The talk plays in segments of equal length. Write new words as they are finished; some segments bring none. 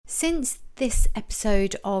Since this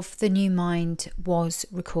episode of The New Mind was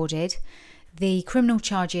recorded, the criminal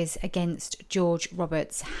charges against George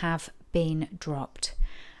Roberts have been dropped.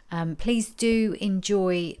 Please do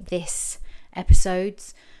enjoy this episode.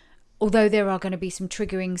 Although there are going to be some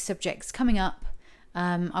triggering subjects coming up,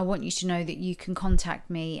 I want you to know that you can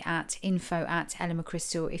contact me at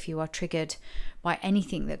info@ellamccrystal if you are triggered by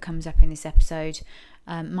anything that comes up in this episode.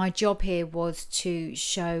 My job here was to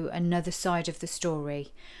show another side of the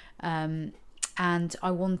story, and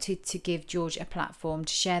I wanted to give George a platform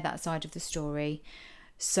to share that side of the story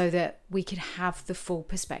so that we could have the full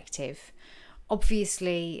perspective.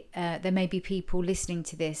 Obviously, there may be people listening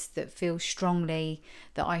to this that feel strongly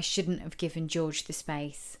that I shouldn't have given George the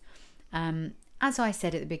space. As I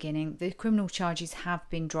said at the beginning, the criminal charges have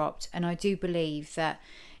been dropped, and I do believe that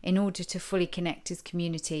in order to fully connect as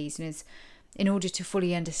communities and in order to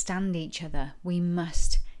fully understand each other, we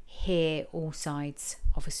must hear all sides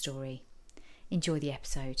of a story. Enjoy the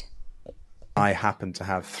episode. I happened to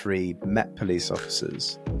have 3 Met police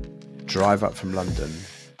officers drive up from London,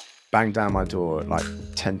 bang down my door at like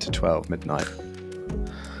 10 to 12 midnight.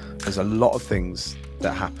 There's a lot of things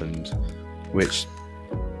that happened which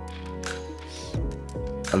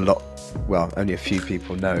only a few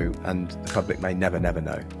people know, and the public may never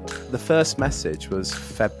know. The first message was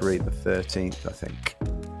February the 13th, I think,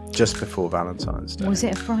 just before Valentine's Day. Was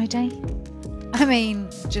it a Friday? I mean,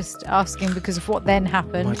 just asking because of what then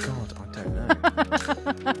happened. Oh my God, I don't know.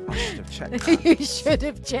 I should have checked that. You should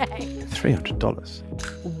have checked. $300.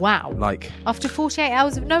 Wow. Like, after 48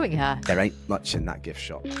 hours of knowing her? There ain't much in that gift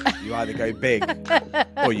shop. You either go big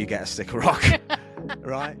or you get a stick of rock,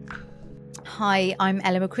 right? Hi, I'm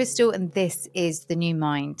Ella McCrystal and this is The New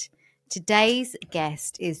Mind. Today's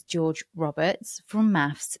guest is George Roberts from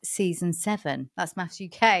MAFS Season 7. That's MAFS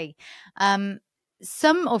UK.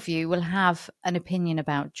 Some of you will have an opinion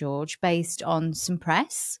about George based on some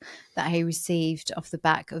press that he received off the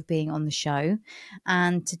back of being on the show.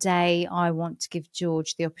 And today I want to give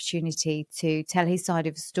George the opportunity to tell his side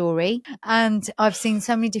of the story. And I've seen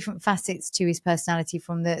so many different facets to his personality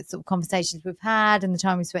from the sort of conversations we've had and the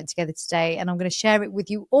time we spent together today. And I'm going to share it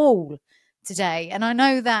with you all today. And I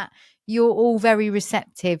know that you're all very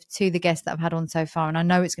receptive to the guests that I've had on so far. And I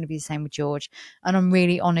know it's going to be the same with George. And I'm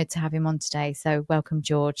really honoured to have him on today. So welcome,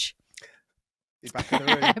 George. He's back in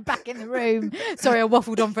the room. Back in the room. Sorry, I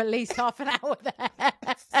waffled on for at least half an hour there.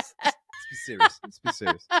 Let's be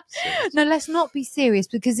serious. No, let's not be serious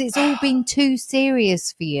because it's all been too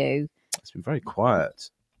serious for you. It's been very quiet.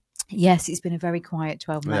 Yes, it's been a very quiet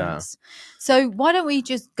 12 months. Yeah. So why don't we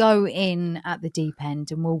just go in at the deep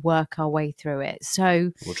end and we'll work our way through it.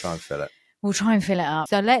 So we'll try and fill it. We'll try and fill it up.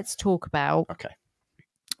 So let's talk about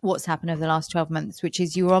what's happened over the last 12 months, which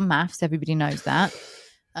is you were on MAFS. Everybody knows that.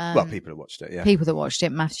 Well, people have watched it, yeah. People that watched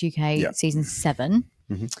it, MAFS UK Season 7.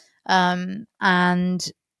 Mm-hmm.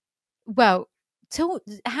 And, well,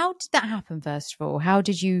 how did that happen, first of all? How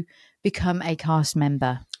did you become a cast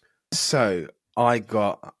member? So I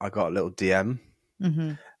got a little DM.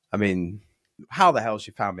 Mm-hmm. I mean, how the hell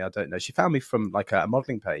she found me, I don't know. She found me from like a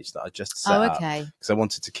modelling page that I just set up because I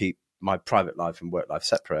wanted to keep my private life and work life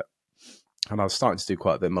separate. And I was starting to do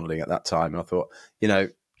quite a bit of modelling at that time. And I thought,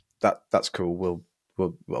 that's cool. We'll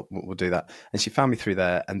do that. And she found me through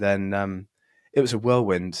there. And then it was a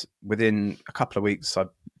whirlwind. Within a couple of weeks, I'd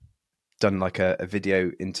done like a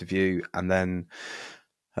video interview. And then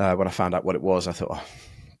when I found out what it was, I thought,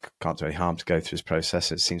 can't do any harm to go through this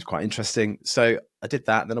process. It seems quite interesting. So I did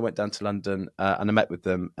that. And then I went down to London and I met with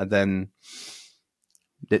them. And then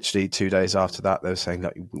literally 2 days after that, they were saying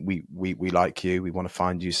that we like you. We want to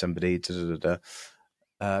find you somebody. That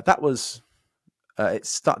was,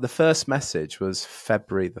 the first message was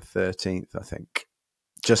February the 13th, I think,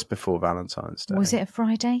 just before Valentine's Day. Was it a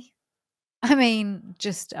Friday? I mean,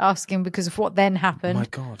 just asking because of what then happened. Oh my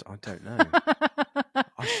God, I don't know.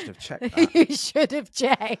 I should have checked that. You should have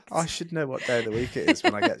checked. I should know what day of the week it is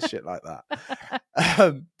when I get shit like that.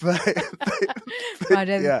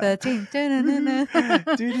 Friday the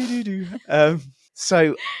 13th.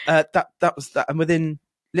 So that was that. And within,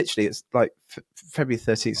 literally, it's like February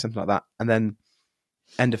 13th, something like that. And then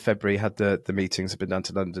end of February, had the meetings, I've been down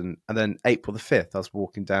to London. And then April the 5th, I was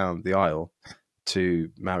walking down the aisle to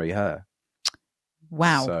marry her.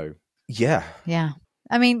 Wow. So, yeah. Yeah.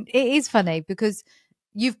 I mean, it is funny because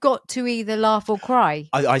you've got to either laugh or cry.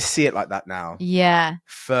 I see it like that now. Yeah.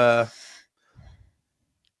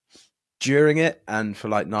 During it and for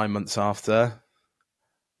like 9 months after,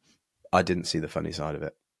 I didn't see the funny side of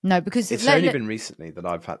it. No, because it's only been recently that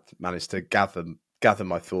I've managed to gather gather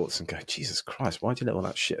my thoughts and go, Jesus Christ, why do you let all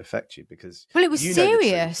that shit affect you? Because well, it was you serious,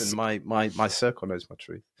 know the truth, and my circle knows my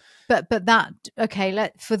truth. But that,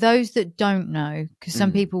 okay, for those that don't know, because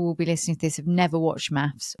some people will be listening to this have never watched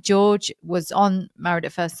MAFS. George was on Married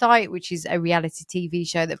at First Sight, which is a reality TV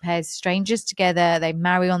show that pairs strangers together. They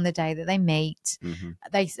marry on the day that they meet.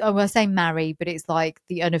 I say marry, but it's like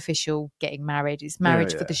the unofficial getting married. It's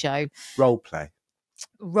marriage for the show. Role play.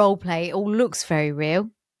 It all looks very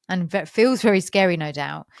real and feels very scary, no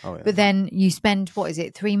doubt. Oh, yeah. But then you spend,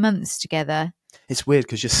 3 months together. It's weird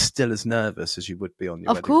because you're still as nervous as you would be on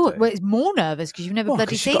your wedding course. day. Well, it's more nervous because you've never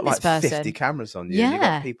bloody seen this person. 50 cameras on you. Yeah. And you've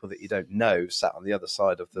got people that you don't know sat on the other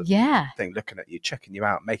side of the thing, looking at you, checking you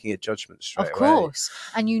out, making a judgment straight away. Of course.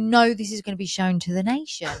 And you know this is going to be shown to the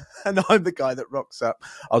nation. And I'm the guy that rocks up.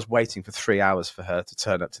 I was waiting for 3 hours for her to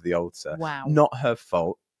turn up to the altar. Wow. Not her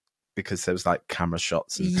fault, because there was like camera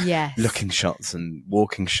shots and looking shots and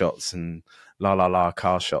walking shots and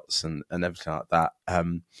car shots and everything like that.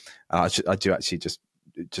 I do actually just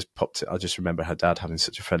popped it. I just remember her dad having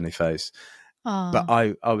such a friendly face. Aww.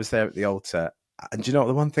 But I was there at the altar, and do you know what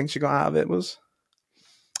the one thing she got out of it was?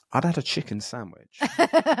 I'd had a chicken sandwich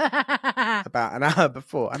about an hour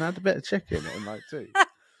before, and I had a bit of chicken in my tea.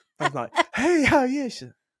 I was like, "Hey, how are you?" She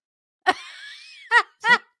said,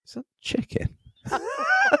 "Is that chicken?"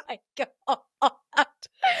 Oh my God.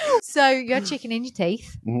 So you had chicken in your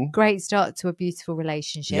teeth. Mm-hmm. Great start to a beautiful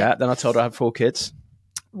relationship. Yeah, then I told her I had 4 kids.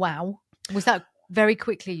 Wow. Was that very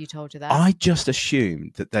quickly you told her that? I just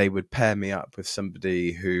assumed that they would pair me up with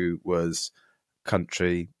somebody who was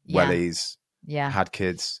country, wellies, had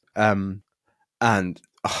kids. And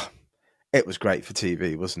it was great for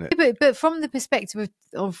TV, wasn't it? But from the perspective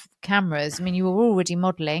of cameras, I mean, you were already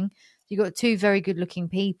modelling. You got 2 very good looking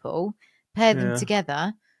people, pair them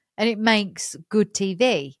together, and it makes good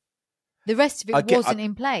TV. The rest of it wasn't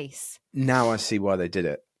in place. Now I see why they did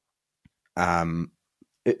it.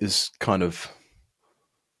 It was kind of,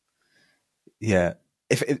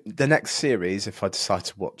 If the next series, if I decide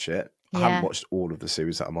to watch it, I haven't watched all of the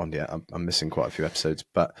series that I'm on yet. I'm missing quite a few episodes.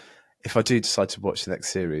 But if I do decide to watch the next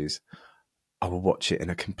series, I will watch it in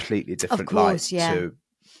a completely different light to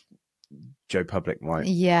Joe Public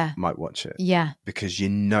might watch it. Yeah. Because you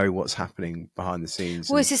know what's happening behind the scenes.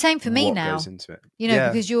 Well, it's the same for me now. Goes into it. You know,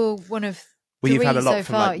 because you're one of well, you've had a lot so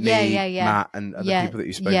from far. Like me, Matt, and other people that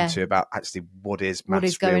you've spoken to about actually what is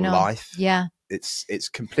Matt's real life. Yeah. It's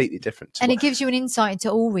completely different. And it gives you an insight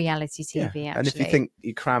into all reality TV, actually. And if you think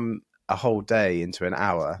you cram a whole day into an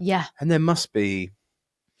hour, and there must be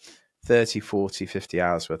 30, 40, 50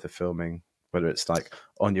 hours worth of filming, whether it's like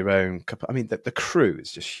on your own. I mean, the crew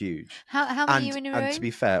is just huge. How many are you in a room? And to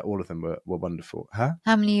be fair, all of them were wonderful. Huh?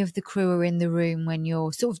 How many of the crew are in the room when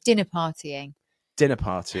you're sort of dinner partying?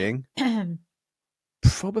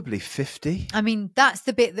 Probably 50. I mean, that's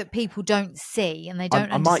the bit that people don't see and they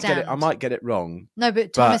don't understand. I might get it wrong. No,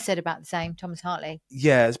 but Thomas said about the same. Thomas Hartley.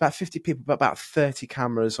 Yeah, it's about 50 people, but about 30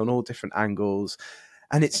 cameras on all different angles.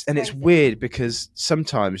 And it's weird because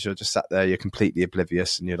sometimes you're just sat there, you're completely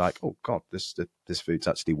oblivious, and you're like, "Oh God, this food's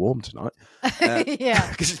actually warm tonight."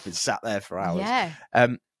 Because it's been sat there for hours. Yeah.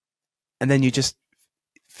 And then you just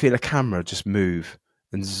feel a camera just move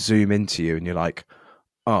and zoom into you, and you're like,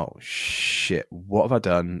 "Oh shit, what have I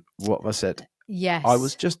done? What have I said?" Yes. I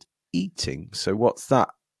was just eating. So what's that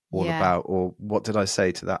all about? Or what did I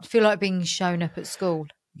say to that? I feel like being shown up at school.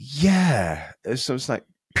 Yeah. It's like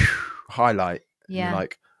highlight. Yeah. You're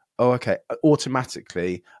like, oh, okay.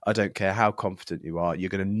 Automatically, I don't care how confident you are. You're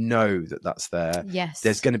going to know that that's there. Yes.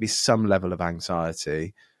 There's going to be some level of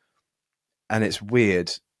anxiety. And it's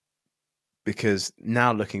weird because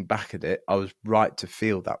now looking back at it, I was right to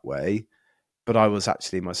feel that way, but I was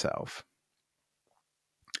actually myself.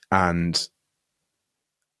 And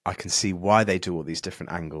I can see why they do all these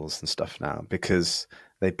different angles and stuff now, because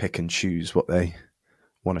they pick and choose what they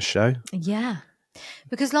want to show. Yeah.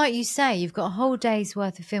 Because like you say, you've got a whole day's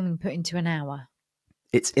worth of filming put into an hour.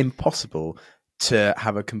 It's impossible to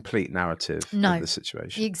have a complete narrative of the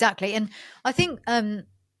situation. Exactly. And I think,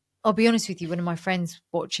 I'll be honest with you, one of my friends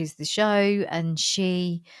watches the show and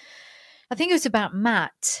I think it was about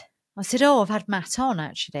Matt. I said, "Oh, I've had Matt on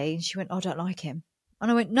actually." And she went, "Oh, I don't like him."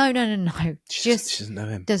 And I went, No. She doesn't know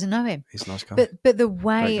him. Doesn't know him. He's a nice guy. But the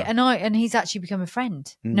way, and he's actually become a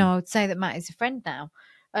friend. No, I would say that Matt is a friend now.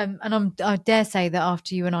 And I dare say that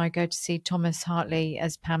after you and I go to see Thomas Hartley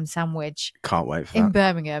as Pam Sandwich, can't wait for in that.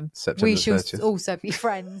 Birmingham, September we shall 30th. Also be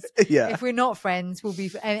friends. Yeah. If we're not friends, we'll be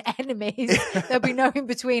enemies. There'll be no in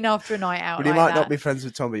between after a night out. But he might not be friends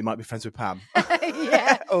with Tom, but he might be friends with Pam.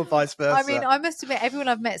 Yeah. Or vice versa. I mean, I must admit, everyone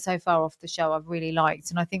I've met so far off the show, I've really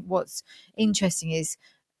liked, and I think what's interesting is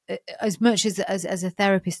as much as a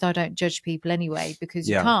therapist, I don't judge people anyway, because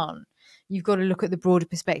you can't. You've got to look at the broader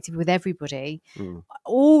perspective with everybody.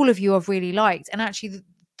 All of you I've really liked, and actually the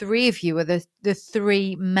three of you are the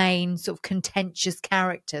three main sort of contentious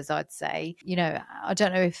characters, I'd say. You know, I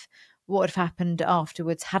don't know if what would have happened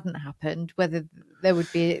afterwards hadn't happened, whether there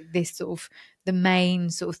would be this sort of the main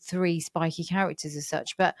sort of three spiky characters as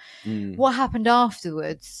such. But what happened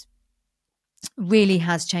afterwards really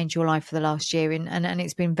has changed your life for the last year, and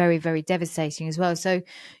it's been very, very devastating as well. So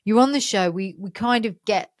you're on the show. We kind of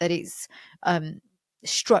get that it's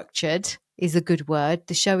structured is a good word.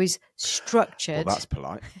 The show is structured. Well, that's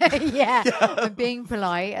polite. Yeah, I'm being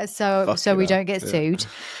polite so we don't get sued.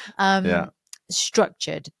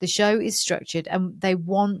 Structured. The show is structured, and they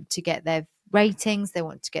want to get their ratings, they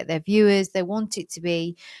want to get their viewers, they want it to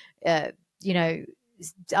be you know,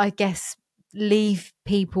 I guess leave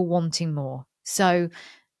people wanting more. So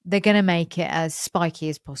they're going to make it as spiky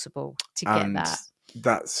as possible to get that.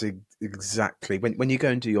 That's exactly when you go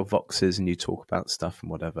and do your voxes and you talk about stuff and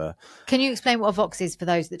whatever. Can you explain what a vox is for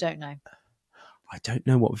those that don't know? I don't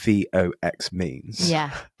know what VOX means.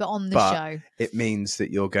 Yeah, but on the show, it means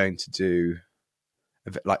that you're going to do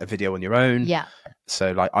like a video on your own. Yeah.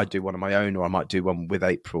 So like I do one on my own, or I might do one with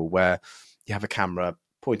April where you have a camera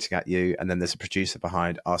pointing at you and then there's a producer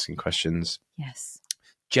behind asking questions. Yes.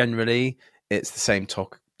 Generally, it's the same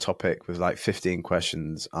topic with like 15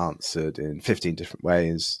 questions answered in 15 different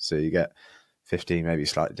ways. So you get 15 maybe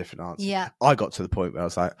slightly different answers. Yeah. I got to the point where I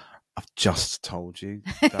was like, I've just told you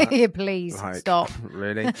that. Yeah, please stop.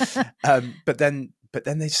 Really? But then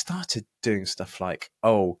they started doing stuff like,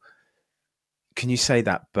 oh, can you say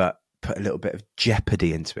that but put a little bit of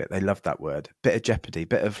jeopardy into it? They love that word. Bit of jeopardy,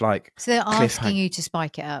 bit of like... So they're asking you to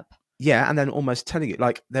spike it up. Yeah, and then almost telling you.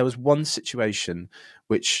 Like there was one situation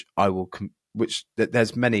which I will...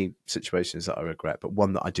 there's many situations that I regret, but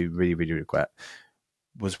one that I do really, really regret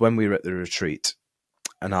was when we were at the retreat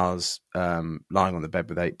and I was lying on the bed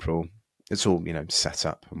with April. It's all, you know, set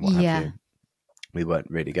up and what have you. We weren't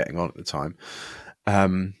really getting on at the time.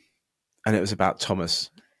 And it was about Thomas.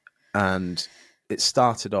 And it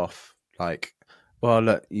started off like, well,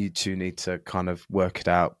 look, you two need to kind of work it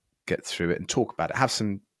out, get through it and talk about it, have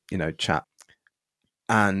some, you know, chat.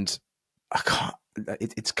 And I can't,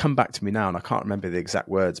 it's come back to me now and I can't remember the exact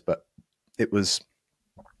words, but it was,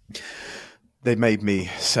 they made me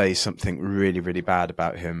say something really, really bad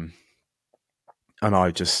about him. And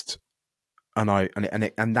I just, and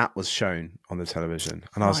that was shown on the television.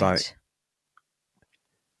 And I was like,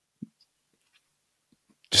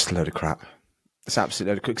 just a load of crap. It's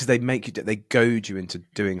absolutely load of crap because they make you, they goad you into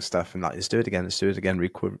doing stuff and like, let's do it again,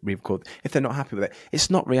 record. If they're not happy with it, it's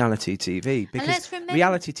not reality TV because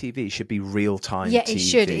reality TV should be real time. Yeah, TV. It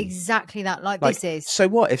should exactly that. Like this is. So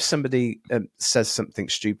what if somebody says something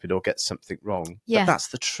stupid or gets something wrong? Yeah, but that's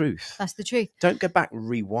the truth. That's the truth. Don't go back,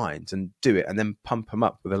 rewind, and do it, and then pump them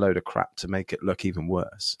up with a load of crap to make it look even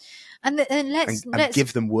worse. And let's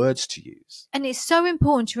give them words to use. And it's so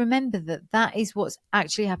important to remember that is what's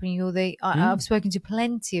actually happening. I've spoken to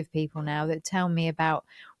plenty of people now that tell me about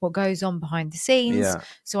what goes on behind the scenes. Yeah.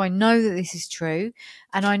 So I know that this is true.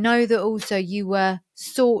 And I know that also you were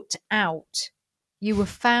sought out. You were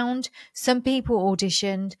found. Some people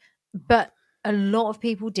auditioned, but a lot of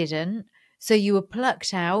people didn't. So you were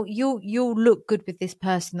plucked out. You'll look good with this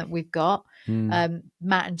person that we've got. Matt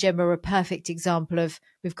and Gemma are a perfect example of,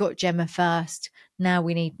 we've got Gemma first. Now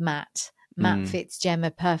we need Matt. Matt fits Gemma,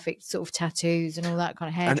 perfect sort of tattoos and all that kind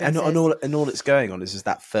of hair. And all that's going on is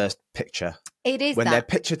that first picture. It is when they're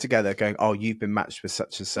pictured together, going, "Oh, you've been matched with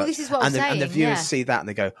such and such." Well, this is what I'm saying. And the viewers see that and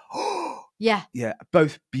they go, "Oh, yeah,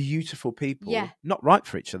 both beautiful people, not right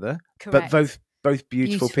for each other, correct. but both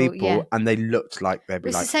beautiful people, and they looked like they'd be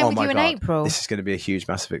it's like, the same oh with my you God, and April. This is going to be a huge,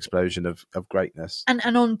 massive explosion of greatness."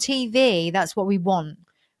 And on TV, that's what we want.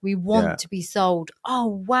 We want to be sold.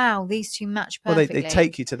 Oh wow, these two match perfectly. Well, they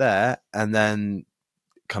take you to there, and then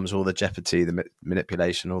comes all the jeopardy, the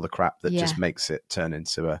manipulation, all the crap that just makes it turn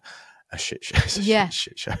into a shit show.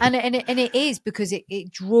 Shit show. And it is because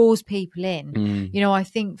it draws people in. You know, I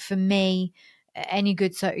think for me, any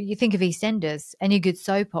good you think of EastEnders, any good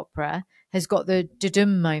soap opera has got the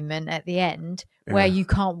da-dum moment at the end where you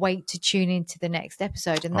can't wait to tune into the next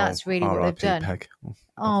episode, and that's really what they've done. Peg.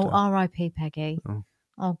 R.I.P. Peggy.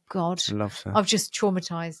 Oh God, love her. I've just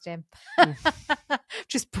traumatized him.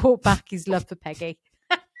 Just brought back his love for Peggy.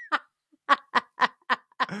 But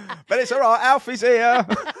it's all right, Alfie's here.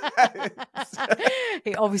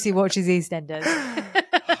 He obviously watches EastEnders.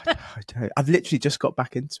 I don't. I've literally just got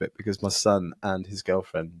back into it because my son and his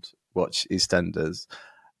girlfriend watch EastEnders,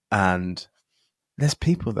 and there's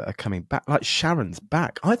people that are coming back. Like Sharon's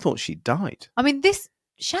back. I thought she died. I mean,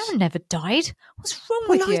 Sharon never died. What's wrong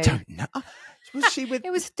with you? I don't know. Was she with?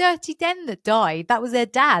 It was Dirty Den that died. That was their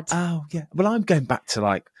dad. Oh yeah. Well, I'm going back to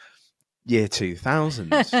like year 2000.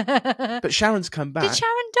 But Sharon's come back. Did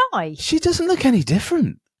Sharon die? She doesn't look any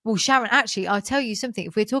different. Well, Sharon, actually, I'll tell you something.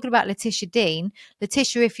 If we're talking about Letitia Dean,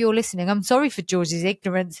 Letitia, if you're listening, I'm sorry for George's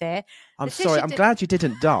ignorance here. I'm sorry. I'm glad you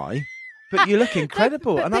didn't die, but you look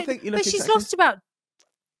incredible. No, I think you look. But she's lost about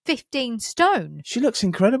 15 stone. She looks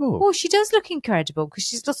incredible. Well, she does look incredible because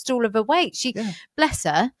she's lost all of her weight. Bless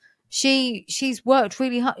her. She's worked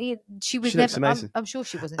really hard. She looks amazing. I'm sure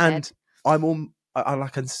she wasn't and dead. I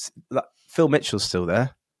like Phil Mitchell's still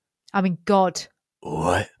there. I mean, God.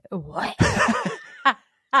 What?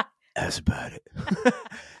 That's about it.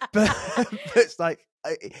 but it's like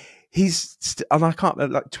and I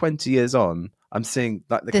can't, like 20 years on, I'm seeing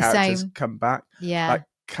like the characters same. Come back. Yeah. Like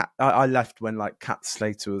I left when like Kat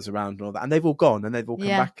Slater was around and all that, and they've all gone and they've all come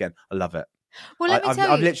back again. I love it. Well, let me tell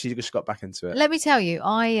you, I've literally just got back into it. Let me tell you,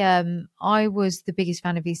 I was the biggest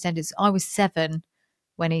fan of EastEnders. I was 7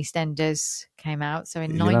 when EastEnders came out. So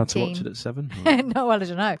in 19... allowed to watch it at 7? No, well, I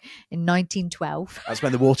don't know. In 1912. That's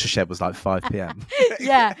when The Watershed was like 5 p.m.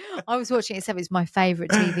 Yeah, I was watching it at 7. It's my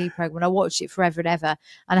favourite TV programme. I watched it forever and ever.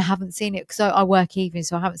 And I haven't seen it because I work evenings,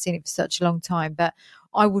 so I haven't seen it for such a long time. But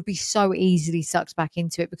I would be so easily sucked back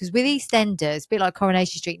into it because with EastEnders, a bit like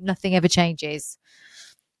Coronation Street, nothing ever changes.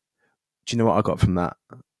 Do you know what I got from that?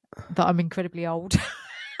 That I'm incredibly old.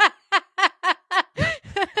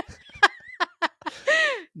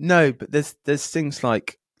 No, but there's things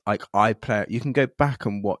like iPlayer. You can go back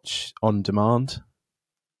and watch on demand.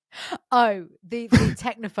 Oh, the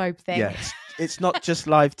technophobe thing. Yeah, it's not just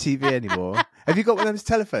live TV anymore. Have you got one of those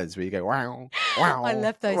telephones where you go, wow, wow? I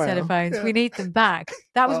love those wow. telephones. Yeah. We need them back.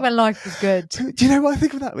 That was when life was good. Do you know what I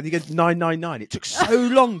think of that? When you go 999, it took so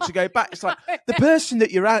long to go back. It's like the person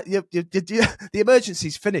that you're at, the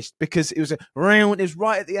emergency's finished because it was round. It was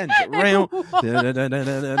right at the end. Round.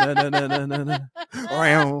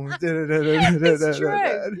 It's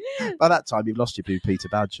true. By that time, you've lost your Blue Peter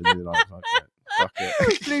badge, and you're like, fuck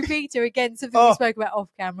it. Blue Peter again, something we spoke about off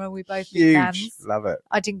camera. We both big fans. Love it.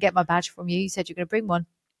 I didn't get my badge from you. You said you're going to bring one.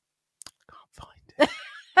 Can't find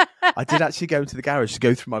it. I did actually go into the garage to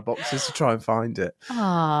go through my boxes to try and find it.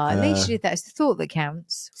 At least you did that. It's the thought that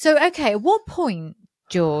counts. So, okay, at what point,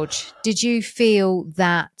 George, did you feel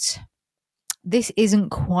that this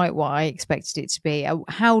isn't quite what I expected it to be?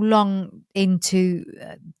 How long into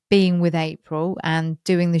being with April and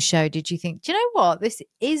doing the show did you think, do you know what, this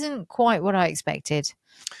isn't quite what I expected?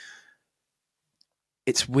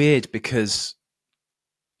 It's weird because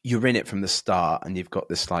you're in it from the start and you've got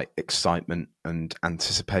this like excitement and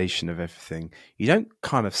anticipation of everything. You don't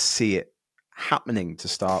kind of see it happening to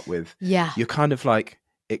start with. Yeah. You're kind of like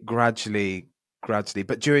it gradually,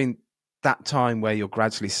 but during that time where you're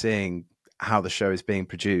gradually seeing how the show is being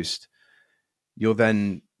produced, you're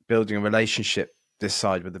then building a relationship this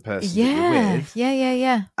side with the person that you're with.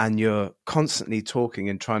 Yeah. And you're constantly talking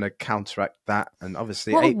and trying to counteract that. And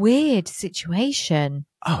obviously... What a weird situation.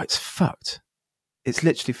 Oh, it's fucked. It's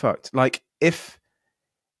literally fucked. Like, if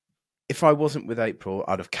I wasn't with April,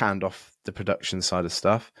 I'd have canned off the production side of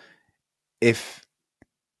stuff. If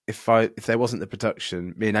there wasn't the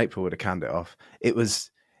production, me and April would have canned it off. It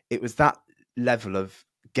was that level of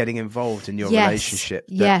getting involved in your relationship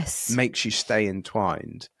that makes you stay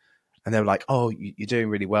entwined. And they were like, oh, you're doing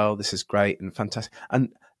really well. This is great and fantastic. And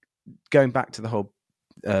going back to the whole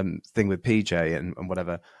thing with PJ and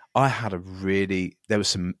whatever, there were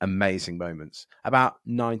some amazing moments. About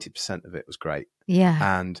 90% of it was great.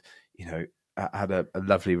 Yeah. And, I had a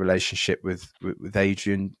lovely relationship with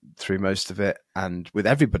Adrian through most of it and with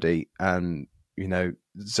everybody. And,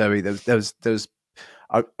 Zoe, there was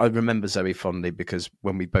I remember Zoe fondly because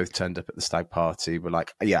when we both turned up at the stag party, we're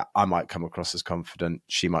like, yeah, I might come across as confident.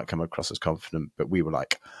 She might come across as confident. But we were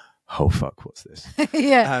like, oh, fuck, what's this?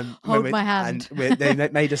 Yeah, hold my hand. And they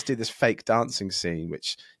made us do this fake dancing scene,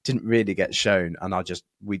 which didn't really get shown. And I just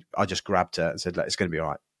grabbed her and said, it's going to be all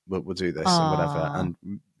right. We'll do this and whatever. And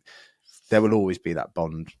there will always be that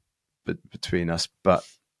bond between us. But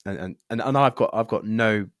and I've got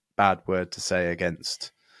no bad word to say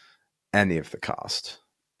against any of the cast,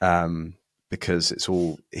 because it's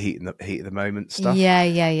all heat of the moment stuff.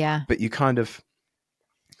 Yeah. But you kind of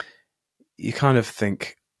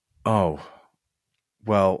think, oh,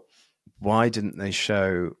 well, why didn't they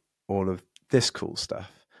show all of this cool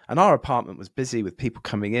stuff? And our apartment was busy with people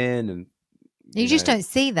coming in, and you just don't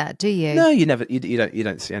see that, do you? No, you never. You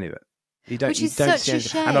don't see any of it. Which is such a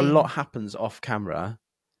shame. And a lot happens off camera,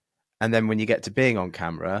 and then when you get to being on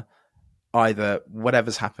camera, either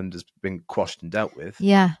whatever's happened has been quashed and dealt with,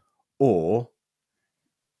 or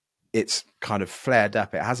it's kind of flared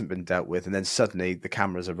up, it hasn't been dealt with, and then suddenly the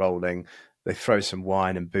cameras are rolling, they throw some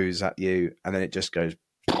wine and booze at you, and then it just goes...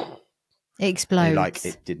 It explodes. Like,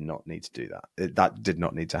 it did not need to do that. That did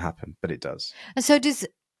not need to happen, but it does. And so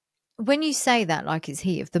when you say that, like it's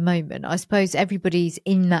heat of the moment, I suppose everybody's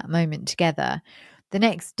in that moment together. The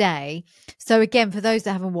next day, so again, for those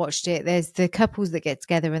that haven't watched it, there's the couples that get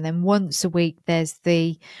together, and then once a week there's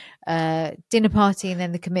the dinner party and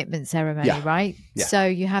then the commitment ceremony, right? Yeah. So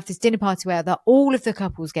you have this dinner party where all of the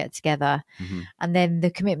couples get together, and then the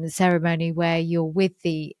commitment ceremony where you're with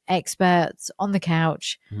the experts on the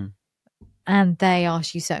couch, and they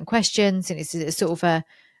ask you certain questions, and it's a sort of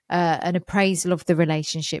an appraisal of the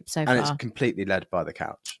relationship so far. And it's completely led by the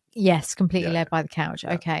couch. Yes, completely led by the couch.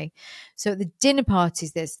 Yeah. Okay. So at the dinner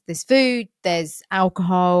parties, there's food, there's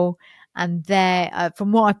alcohol, and there,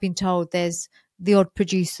 from what I've been told, there's the odd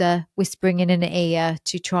producer whispering in an ear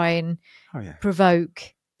to try and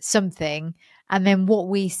provoke something. And then what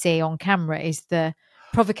we see on camera is the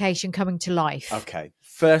provocation coming to life. Okay.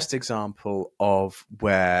 First example of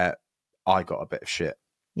where I got a bit of shit.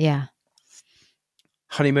 Yeah.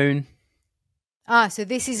 Honeymoon. So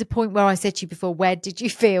this is a point where I said to you before, where did you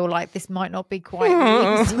feel like this might not be quite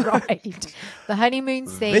an easy ride? The honeymoon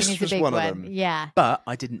scene is a big one. Yeah. But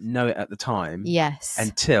I didn't know it at the time. Yes.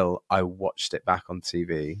 Until I watched it back on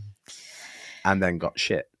TV and then got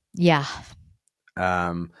shit. Yeah.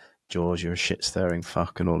 George, you're a shit-stirring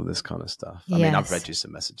fuck and all of this kind of stuff. I mean, I've read you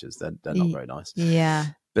some messages. They're not very nice. Yeah.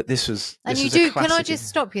 But this was... And you do... Can I just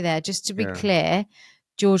stop you there? Just to be clear...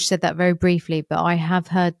 George said that very briefly, but I have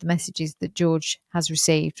heard the messages that George has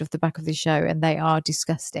received off the back of the show, and they are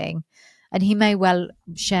disgusting. And he may well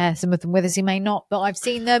share some of them with us, he may not, but I've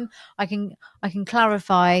seen them. I can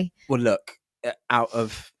clarify. Well, look, out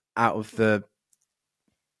of the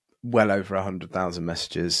well over 100,000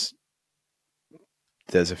 messages,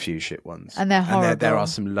 there's a few shit ones, and they're horrible. And there are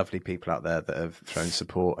some lovely people out there that have thrown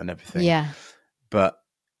support and everything. Yeah, but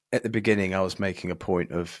at the beginning, I was making a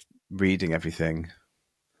point of reading everything.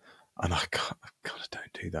 And I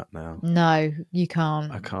don't do that now. No, you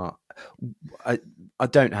can't. I can't. I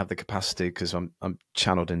don't have the capacity because I'm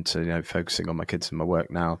channeled into focusing on my kids and my work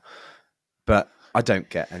now. But I don't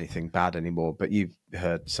get anything bad anymore. But you've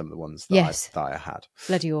heard some of the ones that I had.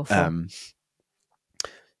 Bloody awful.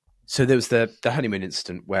 So there was the honeymoon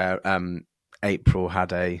incident where April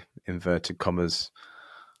had a inverted commas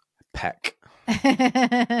peck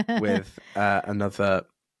with another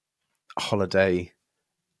holiday.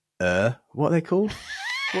 What are they called?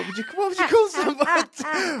 What would you call someone?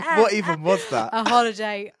 What even was that? A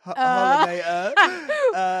holiday.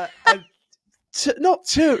 Not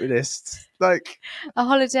tourists, like a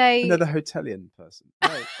holiday. Another hotelian person.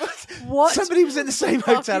 No. What? Somebody was in the same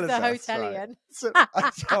hotel as us. Hotelian.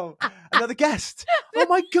 Right? So, another guest. Oh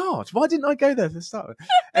my God! Why didn't I go there to start with?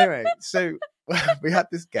 Anyway, so we had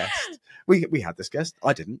this guest. We had this guest.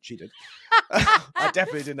 I didn't. She did. I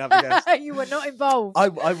definitely didn't have a guest. You were not involved. I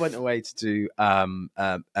went away to do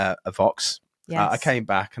a Vox. Yes. I came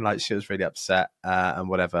back and she was really upset and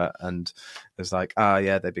whatever, and it was like,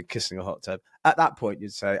 they've been kissing a hot tub. At that point,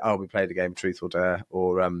 you'd say, we played a game, Truth or Dare,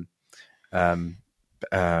 or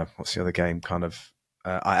what's the other game? Kind of,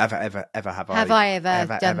 have I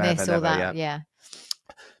ever done this or that? Yeah.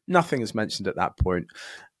 Nothing is mentioned at that point,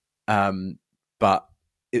 but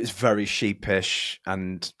it was very sheepish.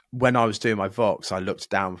 And when I was doing my Vox, I looked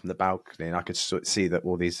down from the balcony and I could see that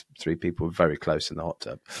all these three people were very close in the hot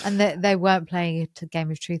tub. And they weren't playing a game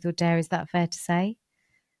of Truth or Dare. Is that fair to say?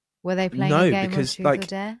 Were they playing a game of Truth or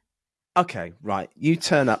Dare? Okay, right. You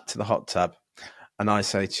turn up to the hot tub and I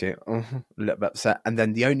say to you, a little bit upset. And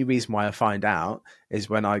then the only reason why I find out is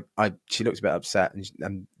when she looked a bit upset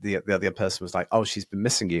and the other person was like, she's been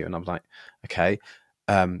missing you. And I was like, okay.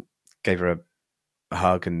 Gave her a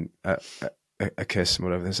hug and a kiss and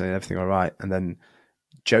whatever. They're saying everything all right. And then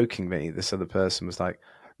jokingly, this other person was like,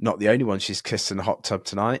 not the only one she's kissed in a hot tub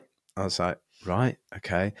tonight. I was like, right,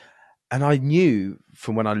 okay. And I knew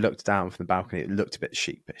from when I looked down from the balcony, it looked a bit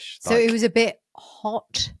sheepish. So it was a bit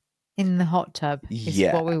hot in the hot tub, is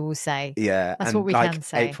what we will say. Yeah. That's what we can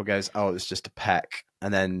say. April goes, it was just a peck.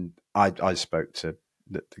 And then I spoke to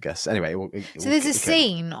the guests. Anyway. So there's a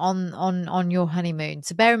scene on your honeymoon.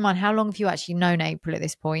 So bear in mind, how long have you actually known April at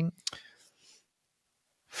this point?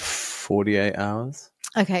 48 hours.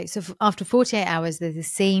 Okay, so after 48 hours, there's a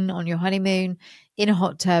scene on your honeymoon in a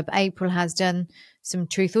hot tub. April has done some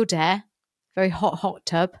Truth or Dare, very hot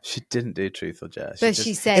tub. She didn't do Truth or Dare.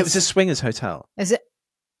 She said it was a swingers hotel. Is it?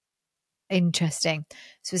 Interesting.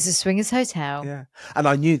 So it's a swingers hotel. Yeah. And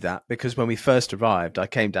I knew that because when we first arrived, I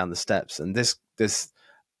came down the steps and this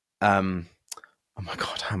oh my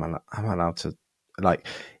God, how am I allowed to, like,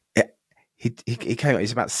 he came,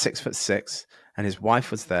 he's about 6'6", and his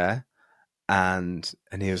wife was there, and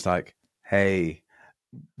he was like, hey,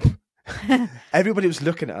 everybody was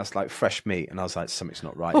looking at us like fresh meat, and I was like, something's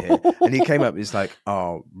not right here. And he came up and he's like,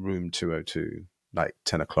 oh, room 202, like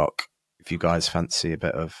 10 o'clock, if you guys fancy a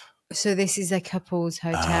bit of. So this is a couples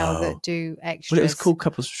hotel that do extras. Well, it was called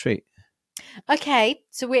Couples Retreat. Okay,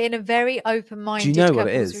 so we're in a very open-minded do you know couples what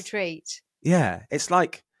it is? retreat. Yeah, it's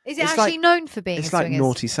like. Is it actually known for being? It's like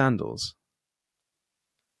Naughty Sandals.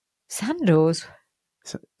 Sandals.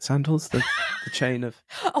 Sandals, the chain of.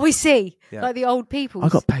 Oh, we see. Yeah. Like the old people. I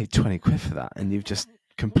got paid 20 quid for that, and you've just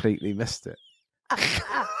completely missed it.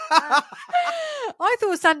 I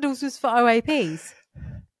thought Sandals was for OAPs.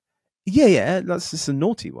 Yeah, that's just a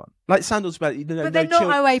naughty one. Like Sandals, but they're not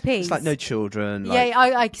OAPs. It's like no children. Like, yeah,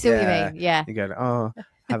 I see what you mean. Yeah, you go, oh,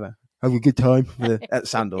 have a good time at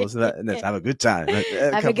Sandals, and let's have a good time.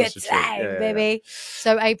 Have a good time, baby.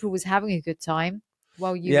 So April was having a good time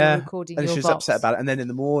while you were recording your and she was box. upset about it. And then in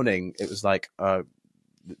the morning, it was like the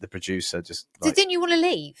producer just. So didn't you want to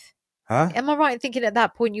leave? Huh? Am I right in thinking at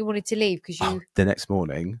that point you wanted to leave because you? Oh, the next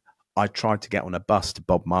morning, I tried to get on a bus to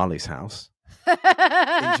Bob Marley's house.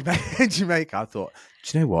 in Jamaica, I thought,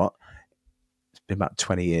 do you know what? It's been about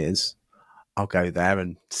 20 years. I'll go there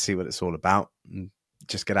and see what it's all about and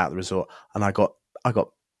just get out of the resort. And I got,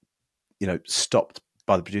 stopped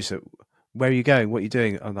by the producer. Where are you going? What are you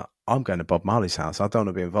doing? I'm like, I'm going to Bob Marley's house. I don't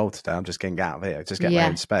want to be involved today. I'm just getting out of here. Just get my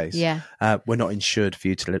own space. Yeah. We're not insured for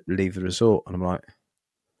you to leave the resort. And I'm like,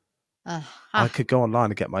 I could go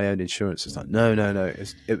online and get my own insurance. It's like, no.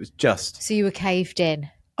 It was just. So you were caved in.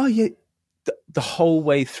 Oh, yeah. The whole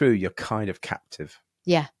way through, you're kind of captive.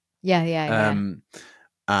 Yeah. And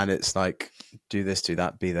it's like, do this, do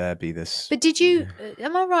that, be there, be this. But did you?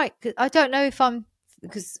 Am I right? I don't know if I'm.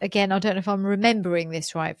 Because again, I don't know if I'm remembering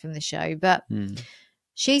this right from the show. But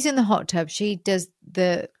she's in the hot tub. She does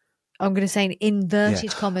the. I'm going to say in inverted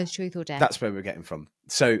commas, truth or dare. That's where we're getting from.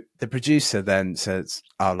 So the producer then says,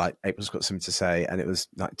 "Oh, like April's got something to say," and it was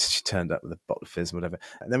like she turned up with a bottle of fizz and whatever.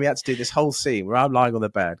 And then we had to do this whole scene where I'm lying on the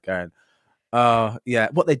bed going.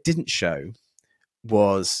 What they didn't show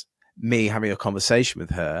was me having a conversation with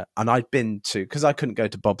her, and I'd been to, because I couldn't go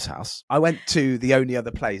to Bob's house, I went to the only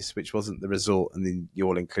other place which wasn't the resort and the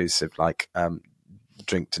all-inclusive like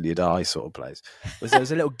drink till you die sort of place. There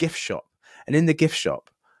was a little gift shop, and in the gift shop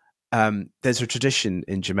there's a tradition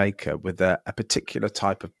in Jamaica with a particular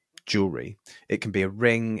type of jewelry. It can be a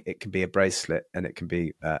ring, it can be a bracelet, and it can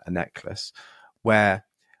be a necklace where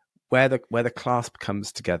the clasp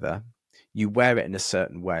comes together. You wear it in a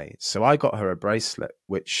certain way. So I got her a bracelet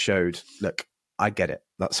which showed, look, I get it.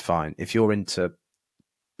 That's fine. If you're into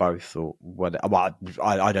both or whatever, well,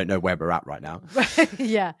 I don't know where we're at right now.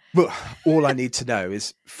 Yeah. But all I need to know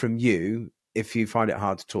is from you, if you find it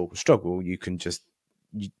hard to talk or struggle, you can just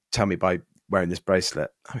tell me by wearing this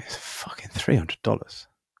bracelet. I mean, it's fucking $300.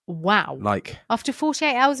 Wow. Like, after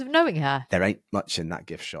 48 hours of knowing her. There ain't much in that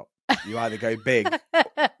gift shop. You either go big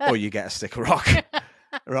or you get a stick of rock.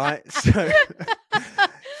 Right,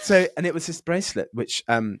 so and it was this bracelet which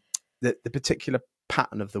the particular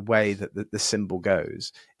pattern of the way that the symbol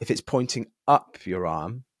goes, if it's pointing up your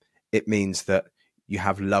arm, it means that you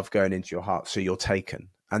have love going into your heart, so you're taken.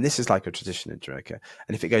 And this is like a tradition in Jamaica.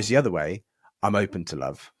 And if it goes the other way, I'm open to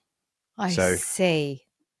love. I see.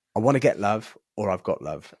 I want to get love, or I've got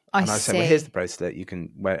love. And I said, well, here's the bracelet, you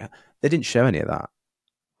can wear it. They didn't show any of that.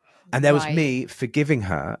 And there was me forgiving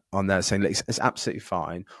her on there, saying, look, it's absolutely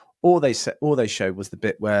fine. All they showed was the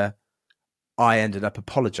bit where I ended up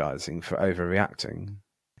apologizing for overreacting.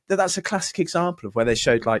 That's a classic example of where they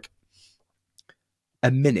showed like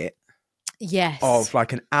a minute of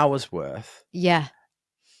like an hour's worth. Yeah.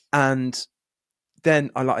 And then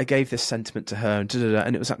I gave this sentiment to her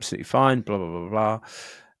and it was absolutely fine, blah, blah, blah,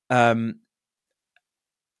 blah.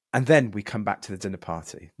 And then we come back to the dinner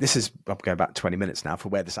party. I'm going back 20 minutes now for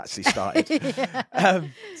where this actually started.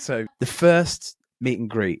 So the first meet and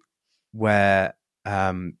greet where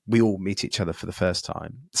we all meet each other for the first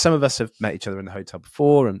time. Some of us have met each other in the hotel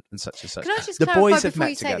before and such and such. Can I just the clarify boys have before met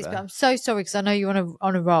you say together. this, but I'm so sorry because I know you're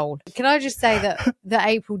on a roll. Can I just say that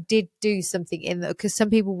April did do something in that, because some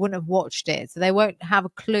people wouldn't have watched it, so they won't have a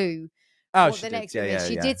clue what the next one is.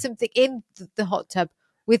 She did something in the hot tub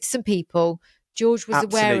with some people. George was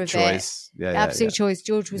aware of choice. it. Absolute choice.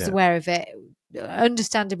 George was aware of it.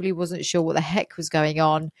 Understandably wasn't sure what the heck was going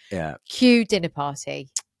on. Yeah. Cue dinner party.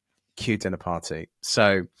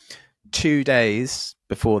 So 2 days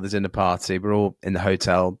before the dinner party, we're all in the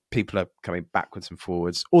hotel. People are coming backwards and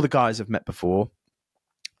forwards. All the guys I've met before,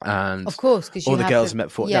 and of course, because all the girls I've met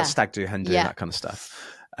before. Yeah, stag do, hen do, yeah. that kind of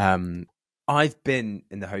stuff. I've been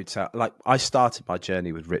in the hotel. Like, I started my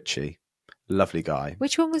journey with Richie, lovely guy.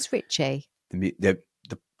 Which one was Richie? The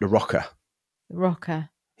rocker. Rocker.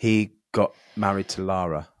 He got married to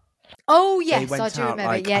Lara. Oh yes, I do remember.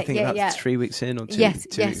 Like, yeah, I think that's 3 weeks in or two. Yes,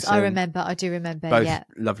 two yes, weeks I in. remember. I do remember. Both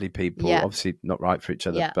lovely people. Yeah. Obviously not right for each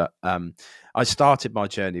other. Yeah. But I started my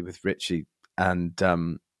journey with Richie, and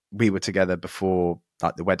we were together before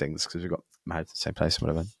like the weddings because we got married to the same place or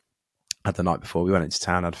whatever. Had the night before, we went into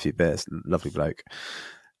town, had a few beers. Lovely bloke,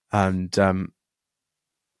 and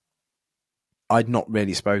I'd not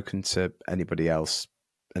really spoken to anybody else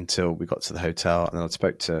until we got to the hotel, and then I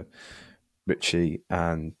spoke to Richie,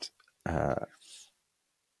 and I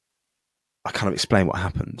kind of explained what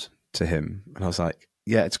happened to him, and I was like,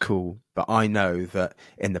 yeah, it's cool, but I know that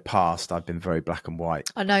in the past I've been very black and white.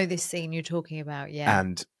 I know this scene you're talking about, yeah.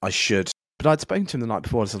 And I should, but I'd spoken to him the night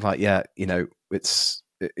before, so I was like, yeah, you know,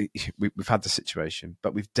 we've had the situation,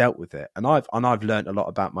 but we've dealt with it, and I've learned a lot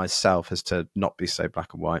about myself as to not be so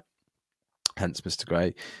black and white, hence Mr.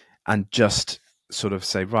 Grey, and just sort of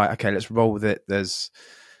say, right, okay, let's roll with it.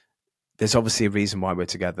 There's obviously a reason why we're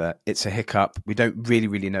together. It's a hiccup. We don't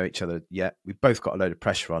really know each other yet. We've both got a load of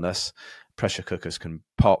pressure on us. Pressure cookers can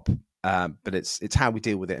pop, but it's how we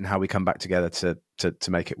deal with it and how we come back together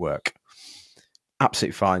to make it work.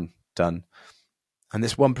 Absolutely fine, done. And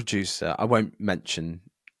this one producer, I won't mention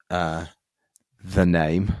the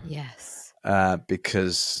name, yes,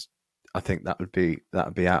 because I think that would be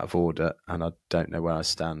out of order, and I don't know where I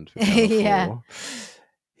stand with yeah.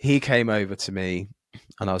 He came over to me,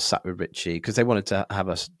 and I was sat with Richie because they wanted to have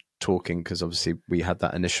us talking, because obviously we had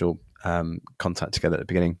that initial contact together at the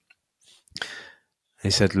beginning. He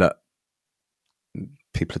said, look,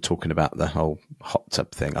 people are talking about the whole hot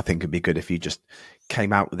tub thing. I think it'd be good if you just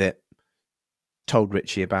came out with it, told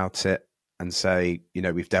Richie about it, and say, you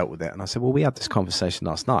know, we've dealt with it. And I said, well, we had this conversation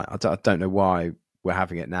last night. I don't know why we're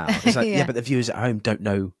having it now. It's like, yeah, but the viewers at home don't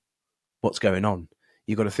know what's going on.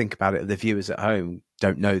 You've got to think about it. The viewers at home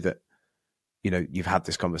don't know that, you know, you've had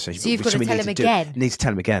this conversation. So you've got to tell him again. You need to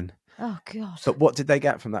tell him again. Oh, God. But what did they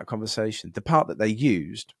get from that conversation? The part that they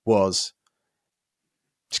used was,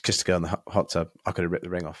 just to go in the hot tub, I could have ripped the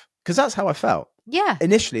ring off. Because that's how I felt. Yeah.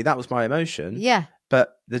 Initially, that was my emotion. Yeah.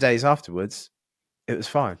 But the days afterwards, it was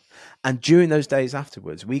fine. And during those days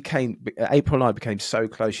afterwards, April and I became so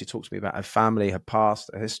close. She talked to me about her family, her past,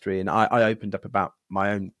 her history. And I opened up about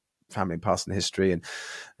my own family and past and history, and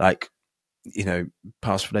like, you know,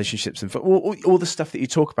 past relationships and all the stuff that you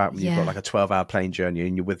talk about when you've got like a 12-hour plane journey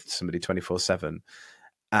and you're with somebody 24/7.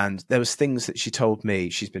 And there was things that she told me.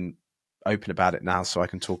 She's been open about it now, so I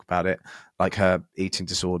can talk about it, like her eating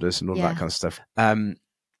disorders and all that kind of stuff, and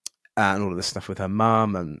all of this stuff with her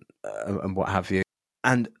mum and what have you,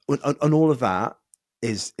 and all of that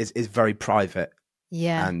is very private.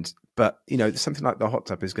 But you know, something like the hot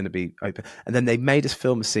tub is going to be open, and then they made us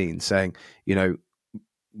film a scene saying, you know,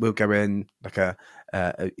 we'll go in like a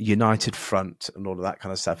united front and all of that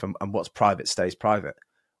kind of stuff, and what's private stays private.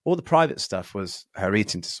 All the private stuff was her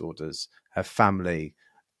eating disorders, her family,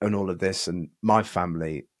 and all of this, and my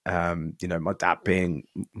family, you know, my dad being,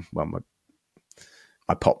 well,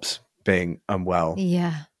 my pops being unwell.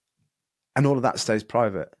 Yeah. And all of that stays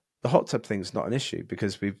private. The hot tub thing's not an issue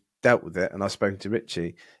because we've dealt with it, and I've spoken to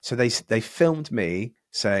Richie. So they filmed me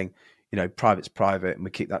saying, you know, private's private, and we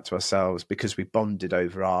keep that to ourselves because we bonded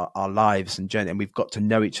over our lives and journey, and we've got to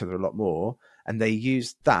know each other a lot more. And they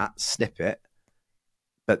used that snippet,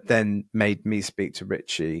 but then made me speak to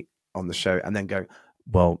Richie on the show and then go,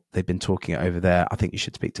 well, they've been talking it over there. I think you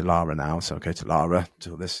should speak to Lara now. So I'll go to Lara,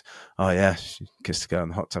 do all this. Oh, yeah, she kissed a girl in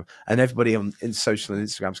the hot tub. And everybody in social and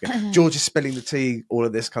Instagram's going, George is spilling the tea, all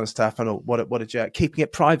of this kind of stuff. And what a jerk. Keeping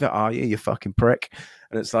it private, are you fucking prick?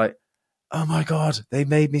 And it's like, oh, my God, they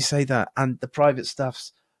made me say that. And the private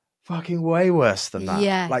stuff's fucking way worse than that.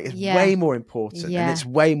 Yeah, like, it's way more important and it's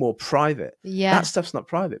way more private. Yeah. That stuff's not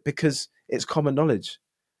private because it's common knowledge.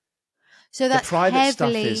 So that's the private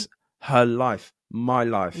stuff is her life, my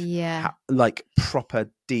life, like proper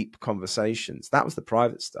deep conversations. That was the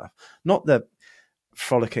private stuff, not the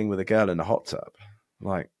frolicking with a girl in a hot tub.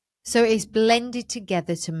 Like, so it's blended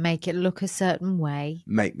together to make it look a certain way.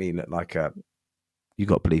 Make me look like a. You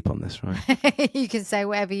got bleep on this, right? You can say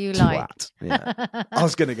whatever you like. Yeah, I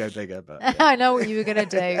was going to go bigger, but I know what you were going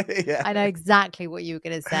to do. I know exactly what you were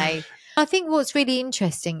going to say. I think what's really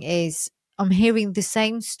interesting is I'm hearing the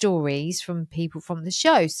same stories from people from the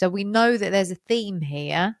show. So we know that there's a theme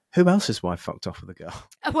here. Who else's wife fucked off with a girl?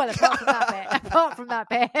 Well, apart from that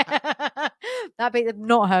bit, that bit I've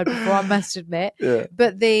not heard before, I must admit. Yeah.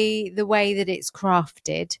 But the way that it's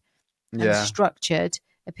crafted and structured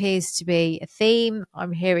appears to be a theme.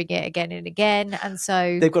 I'm hearing it again and again, and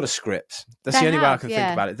so they've got a script. That's the only way I can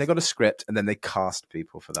think about it. They've got a script, and then they cast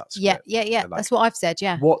people for that script. Yeah. Like, that's what I've said.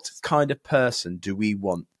 Yeah. What kind of person do we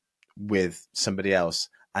want with somebody else,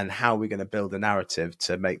 and how are we going to build a narrative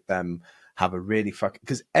to make them have a really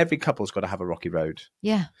because every couple's got to have a rocky road.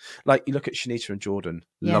 Yeah. Like you look at Shanita and Jordan,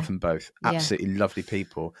 love them both, absolutely lovely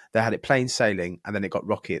people. They had it plain sailing, and then it got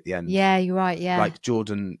rocky at the end. Yeah, you're right. Yeah. Like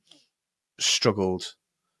Jordan struggled.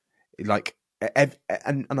 Like, and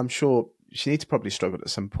I'm sure Shanita probably struggled at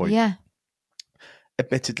some point. Yeah.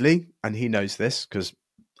 Admittedly, and he knows this because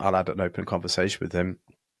I'll had an open conversation with him.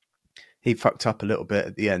 He fucked up a little bit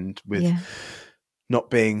at the end with not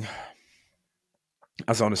being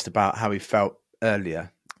as honest about how he felt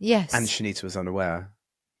earlier. Yes. And Shanita was unaware.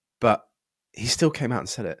 But he still came out and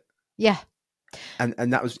said it. Yeah.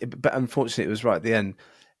 And that was, but unfortunately it was right at the end.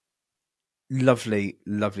 Lovely,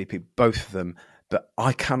 lovely people, both of them. But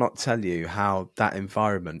I cannot tell you how that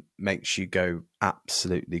environment makes you go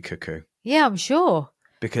absolutely cuckoo. Yeah, I'm sure.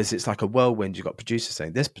 Because it's like a whirlwind. You've got producers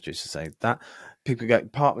saying this, producers saying that. People get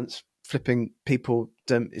apartments flipping, people.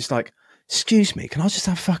 It's like, excuse me, can I just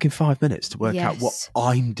have fucking 5 minutes to work out what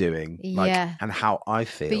I'm doing and how I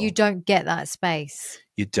feel? But you don't get that space.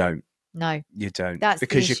 You don't. No. You don't. That's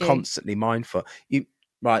because the issue. You're constantly mindful. You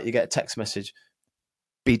get a text message,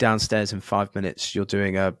 be downstairs in 5 minutes. You're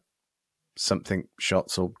doing something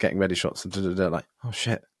shots or getting ready shots and like, oh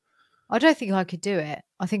shit. I don't think I could do it.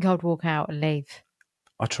 I think I would walk out and leave.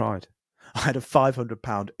 I tried. I had a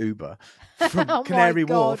 £500 Uber from Canary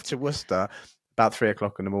Wharf to Worcester about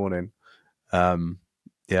 3:00 in the morning. And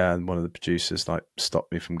one of the producers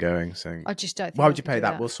stopped me from going, saying, I just don't think why would you pay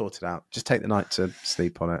that? We'll sort it out. Just take the night to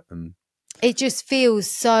sleep on it. And it just feels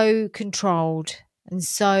so controlled. And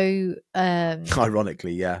so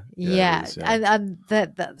ironically, yeah. And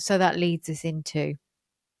so that leads us into,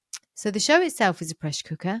 so the show itself is a pressure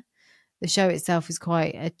cooker. The show itself is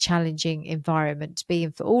quite a challenging environment to be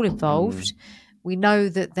in for all involved. We know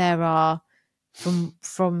that there are, from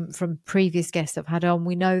previous guests I've had on,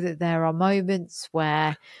 we know that there are moments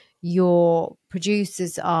where your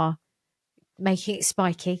producers are making it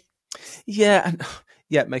spiky. Yeah,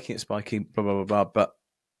 making it spiky, blah blah blah blah. But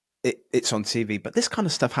it's on TV, but this kind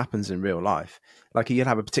of stuff happens in real life. Like you'll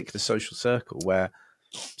have a particular social circle where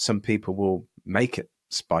some people will make it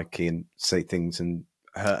spiky and say things and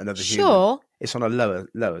hurt another human. It's on a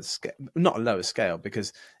lower scale, not a lower scale,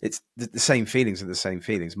 because it's the same feelings are the same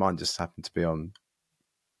feelings. Mine just happen to be on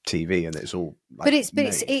TV, and it's all. But it's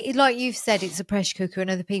like you've said, it's a pressure cooker,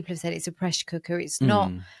 and other people have said it's a pressure cooker. It's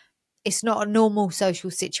not. It's not a normal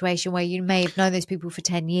social situation where you may have known those people for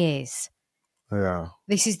 10 years. Yeah.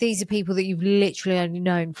 These are people that you've literally only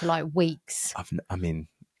known for like weeks.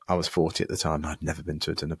 I was 40 at the time. I'd never been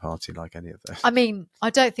to a dinner party like any of this. I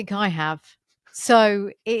don't think I have.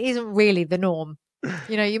 So it isn't really the norm.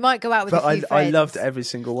 You might go out with a few friends. I loved every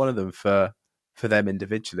single one of them for them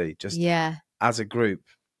individually. Just as a group.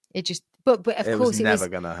 It just, but of course, it was never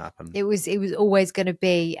going to happen. It was always going to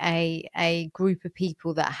be a group of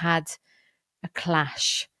people that had a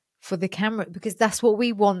clash for the camera, because that's what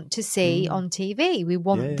we want to see on TV. We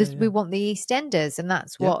want we want the EastEnders, and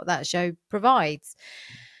that's what that show provides.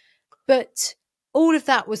 But all of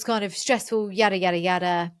that was kind of stressful, yada yada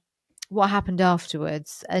yada. What happened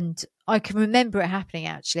afterwards, and I can remember it happening.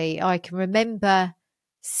 Actually, I can remember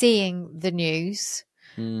seeing the news,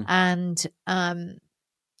 and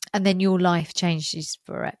then your life changes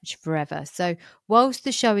forever. So whilst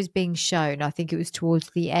the show is being shown, I think it was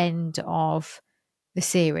towards the end of the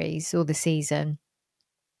series or the season,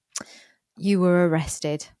 you were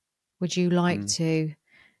arrested. Would you like to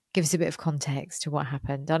give us a bit of context to what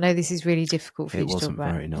happened? I know this is really difficult for you to talk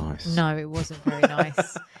about. It wasn't very nice. No, it wasn't very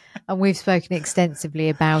nice. And we've spoken extensively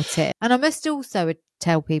about it. And I must also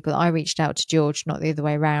tell people that I reached out to George, not the other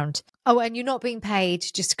way around. Oh, and you're not being paid,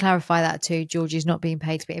 just to clarify that too. George is not being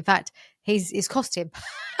paid to be. In fact, it's cost him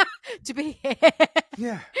to be here.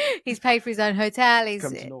 Yeah. He's paid for his own hotel. He's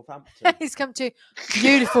come to Northampton. He's come to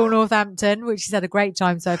beautiful Northampton, which he's had a great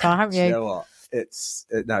time so far, haven't you? You know what? It's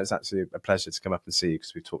actually a pleasure to come up and see you,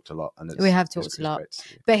 because we've talked a lot. And we have talked a lot.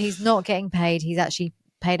 But he's not getting paid. He's actually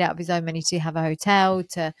paid out of his own money to have a hotel,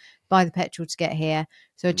 to buy the petrol to get here.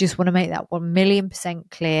 So I just want to make that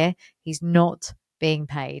 1,000,000% clear. He's not being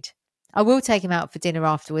paid. I will take him out for dinner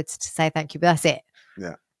afterwards to say thank you, but that's it.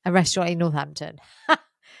 Yeah. A restaurant in Northampton.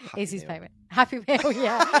 is his favourite. Happy Meal,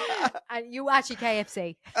 yeah. And you actually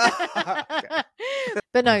KFC. Okay.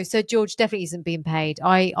 But no, so George definitely isn't being paid.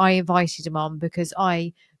 I invited him on because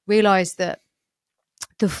I realised that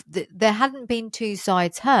there hadn't been two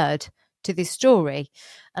sides heard to this story,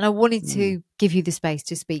 and I wanted to give you the space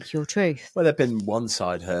to speak your truth. Well, there'd been one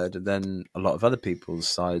side heard, and then a lot of other people's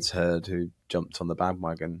sides heard who jumped on the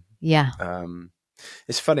bandwagon. Yeah.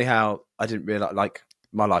 It's funny how I didn't realise, like,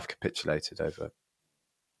 my life capitulated over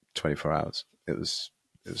 24 hours. It was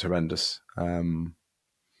horrendous.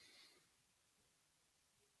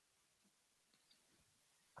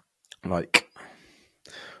 Like,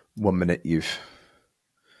 1 minute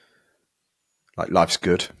life's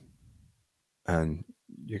good and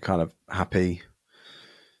you're kind of happy.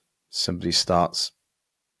 Somebody starts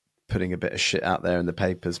putting a bit of shit out there in the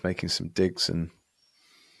papers, making some digs, and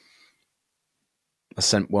I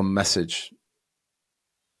sent one message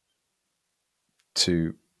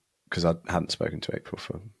because I hadn't spoken to April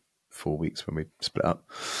for 4 weeks when we split up.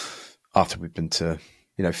 After we'd been to,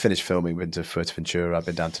 finished filming, been to Fuerteventura, I've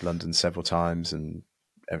been down to London several times and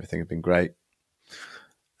everything had been great.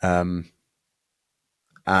 And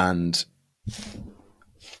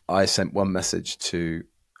I sent one message to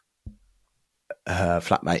her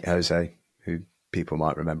flatmate, Jose, who people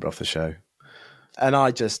might remember off the show. And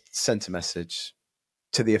I just sent a message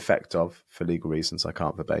to the effect of, for legal reasons, I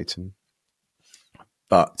can't verbatim,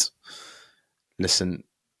 but listen,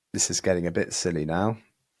 this is getting a bit silly now.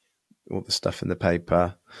 All the stuff in the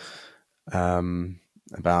paper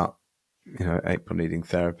about, April needing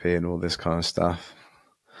therapy and all this kind of stuff.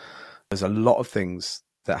 There's a lot of things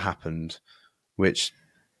that happened which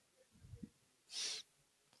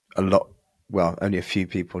only a few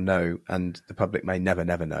people know, and the public may never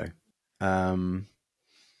know.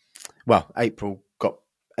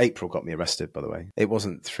 April got me arrested, by the way. It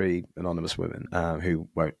wasn't 3 anonymous women who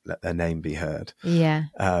won't let their name be heard. Yeah.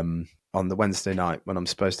 On the Wednesday night when I'm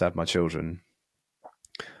supposed to have my children,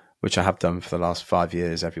 which I have done for the last 5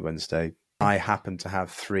 years every Wednesday, I happened to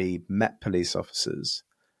have 3 Met police officers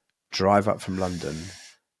drive up from London,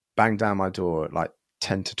 bang down my door at like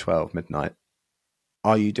 10 to 12 midnight.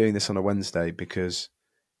 Are you doing this on a Wednesday? Because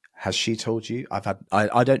has she told you?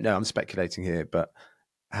 I don't know, I'm speculating here, but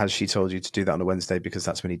has she told you to do that on a Wednesday because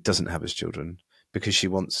that's when he doesn't have his children? Because she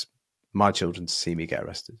wants my children to see me get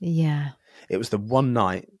arrested. Yeah. It was the one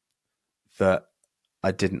night that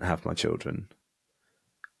I didn't have my children.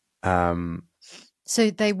 So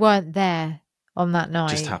they weren't there on that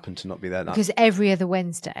night? Just happened to not be there. Because every other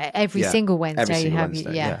Wednesday, every single Wednesday, every single you have,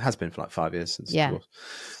 Wednesday. yeah. It has been for like 5 years since yeah.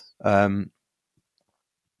 divorce.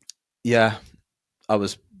 Yeah, I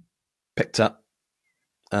was picked up.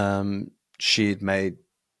 She'd made,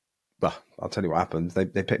 well, I'll tell you what happened. They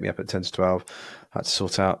picked me up at 10 to 12. I had to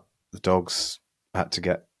sort out the dogs. I had to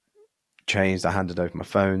get changed. I handed over my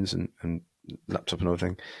phones and laptop and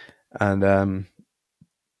everything. And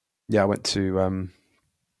I went to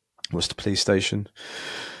Worcester Police Station.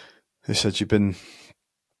 They said, you've been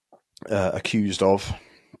accused of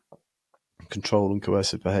control and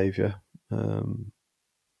coercive behaviour. And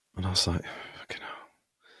I was like, fucking hell.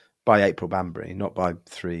 By April Banbury, not by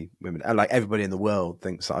 3 women. And like everybody in the world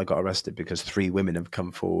thinks that I got arrested because 3 women have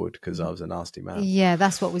come forward because I was a nasty man. Yeah,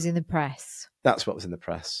 that's what was in the press. That's what was in the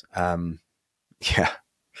press. Yeah.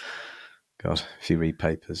 God, if you read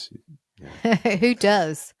papers. Yeah. Who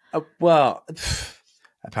does? Well,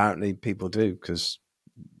 apparently people do, because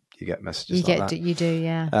you get messages like that. You do,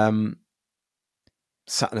 yeah.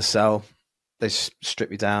 Sat in a cell. They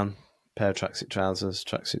stripped me down. Pair of tracksuit trousers,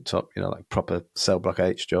 tracksuit top, like proper cell block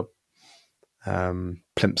H job.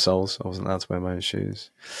 Plimp soles. I wasn't allowed to wear my own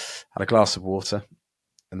shoes. Had a glass of water.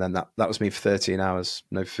 And then that was me for 13 hours.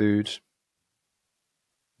 No food.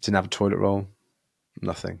 Didn't have a toilet roll.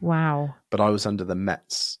 Nothing. Wow. But I was under the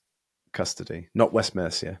Met's custody, not West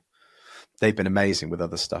Mercia. They've been amazing with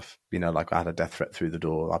other stuff. Like I had a death threat through the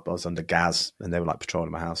door. I was under gas and they were like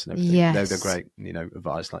patrolling my house and everything. Yes. They're great,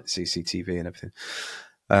 advised like CCTV and everything.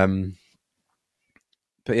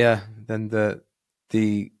 But yeah, then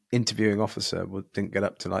the interviewing officer didn't get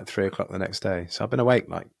up to like 3 o'clock the next day. So I've been awake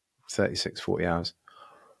like 36, 40 hours,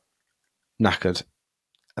 knackered.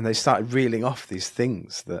 And they started reeling off these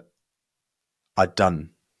things that I'd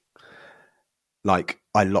done. Like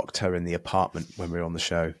I locked her in the apartment when we were on the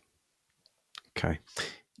show. Okay.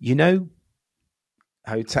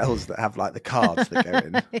 Hotels that have like the cards that go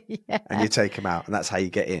in yeah. and you take them out and that's how you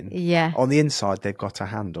get in. Yeah. On the inside, they've got a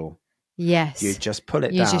handle. Yes. You just pull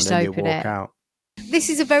it down and you walk out. This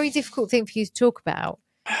is a very difficult thing for you to talk about.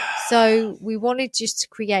 So we wanted just to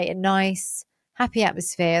create a nice, happy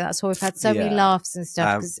atmosphere. That's why we've had so many laughs and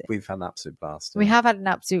stuff. We've had an absolute blast. We have had an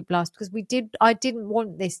absolute blast because I didn't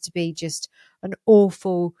want this to be just an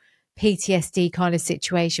awful PTSD kind of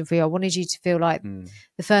situation for you. I wanted you to feel like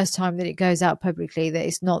the first time that it goes out publicly that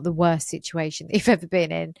it's not the worst situation that you've ever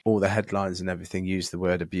been in. All the headlines and everything use the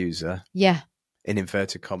word abuser. Yeah. In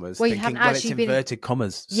inverted commas. Well, it's inverted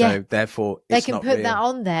commas, so therefore it's they can not put real. that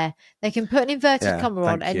on there. They can put an inverted comma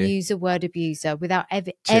on and use the word abuser without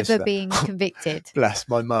ever being convicted. Bless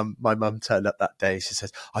my mum. My mum turned up that day. She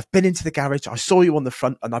says, "I've been into the garage. I saw you on the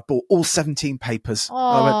front, and I bought all 17 papers."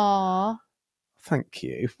 Oh, thank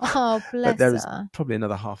you. Oh, bless But there was her. probably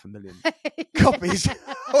another 500,000 copies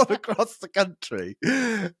all across the country.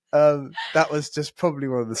 That was just probably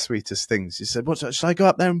one of the sweetest things. She said, "What, should I go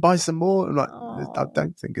up there and buy some more?" I'm like, I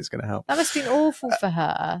don't think it's going to help. That must have been awful for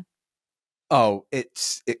her. Oh,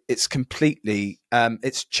 it's completely,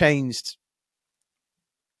 it's changed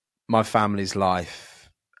my family's life.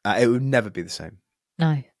 It would never be the same.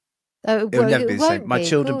 No. It would never be the same. My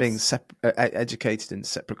children being educated in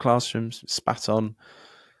separate classrooms, spat on,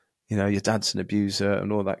 your dad's an abuser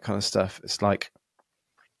and all that kind of stuff. It's like,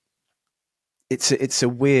 it's a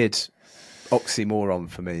weird oxymoron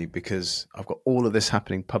for me because I've got all of this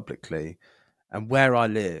happening publicly, and where I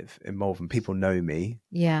live in Malvern, people know me.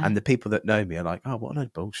 Yeah. And the people that know me are like, "Oh, what a load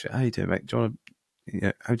of bullshit. How you doing, mate? Do you want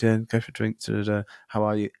to, how you doing? Go for a drink? How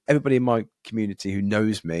are you?" Everybody in my community who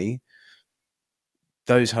knows me,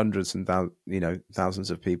 those hundreds and thousands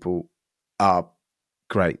of people are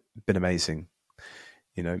great, been amazing.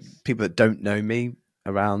 People that don't know me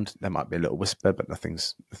around, there might be a little whisper, but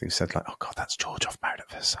nothing's said like, "Oh God, that's George off Married at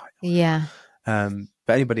First Sight." Yeah.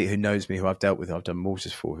 But anybody who knows me, who I've dealt with, who I've done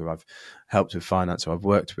mortgages for, who I've helped with finance, who I've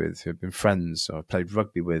worked with, who have been friends, or I've played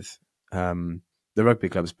rugby with, the rugby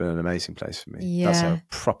club's been an amazing place for me. Yeah. That's a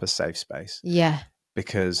proper safe space. Yeah.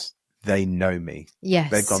 Because they know me.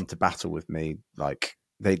 Yes. They've gone to battle with me. Like,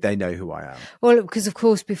 they know who I am. Well, because of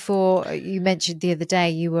course, before you mentioned the other day,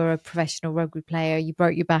 you were a professional rugby player. You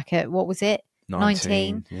broke your back at, what was it?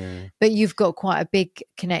 19. Yeah. But you've got quite a big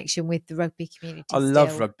connection with the rugby community. I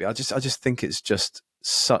love rugby. I just think it's just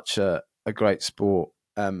such a great sport.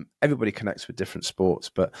 Everybody connects with different sports,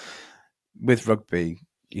 but with rugby,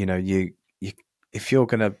 you if you're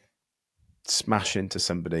going to smash into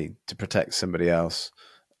somebody to protect somebody else,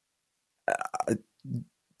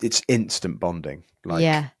 it's instant bonding.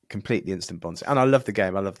 Like, completely instant bonding. And I love the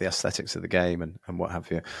game. I love the aesthetics of the game and what have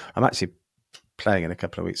you. I'm actually playing in a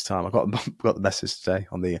couple of weeks' time. I got the message today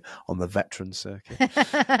on the veteran circuit.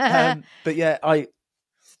 But yeah, I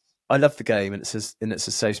love the game, and it's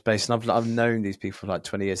a safe space. And I've known these people for like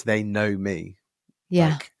 20 years. They know me.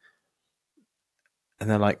 Yeah. And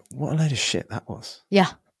they're like, "What a load of shit that was." Yeah.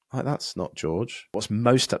 Like, that's not George. What's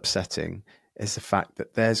most upsetting is the fact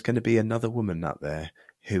that there's going to be another woman out there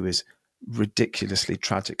who is ridiculously,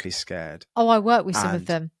 tragically scared. Oh, I work with some of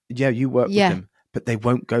them. Yeah, you work with them. But they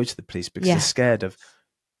won't go to the police because they're scared of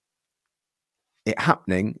it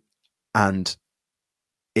happening and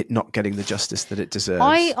it not getting the justice that it deserves.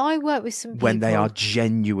 I work with some people when they are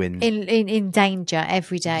genuine in danger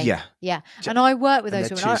every day. Yeah. And I work with those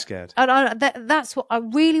women. They're too scared. And that's what I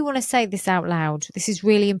really want to say this out loud. This is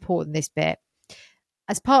really important, this bit.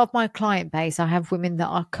 As part of my client base, I have women that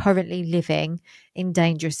are currently living in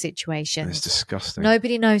dangerous situations. It's disgusting.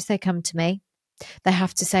 Nobody knows they come to me. They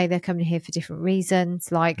have to say they're coming here for different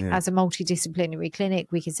reasons. Like, as a multidisciplinary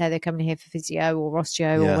clinic, we can say they're coming here for physio or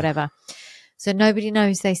osteo or whatever. So nobody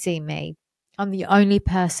knows they see me. I'm the only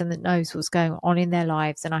person that knows what's going on in their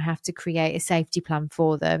lives, and I have to create a safety plan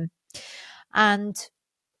for them. And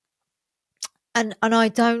I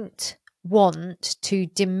don't want to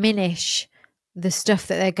diminish the stuff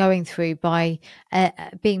that they're going through by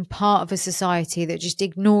being part of a society that just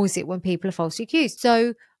ignores it when people are falsely accused.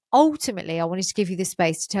 So ultimately, I wanted to give you the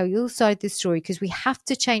space to tell your side of the story, because we have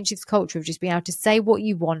to change this culture of just being able to say what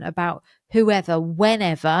you want about whoever,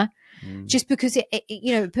 whenever, just because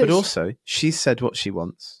it but also, she said what she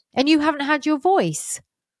wants. And you haven't had your voice.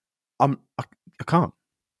 I can't.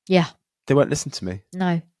 Yeah. They won't listen to me.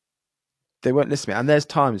 No. They won't listen to me. And there's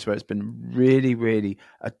times where it's been really, really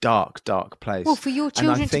a dark, dark place. Well, for your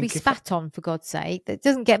children to be spat on, for God's sake, that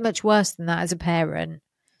doesn't get much worse than that as a parent.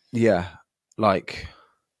 Yeah. Like,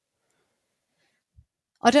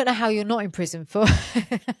 I don't know how you're not in prison for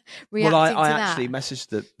reacting to that. I actually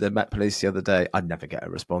messaged the Met Police the other day. I'd never get a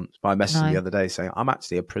response, but I messaged them the other day saying, "I'm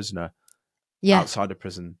actually a prisoner outside of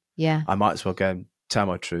prison. Yeah. I might as well go and tell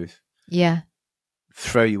my truth. Yeah.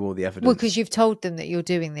 Throw you all the evidence." Well, because you've told them that you're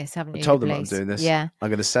doing this, haven't you? I told them that I'm doing this. Yeah. I'm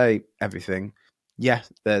going to say everything. Yeah,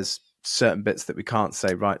 there's certain bits that we can't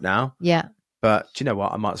say right now. Yeah. But do you know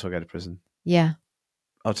what? I might as well go to prison. Yeah.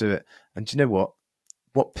 I'll do it. And do you know what?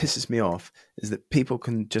 What pisses me off is that people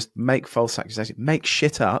can just make false accusations, make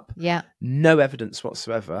shit up, no evidence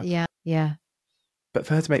whatsoever. Yeah. But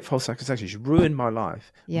for her to make false accusations, ruin my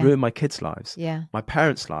life, ruin my kids' lives, my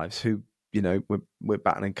parents' lives, who, you know, we're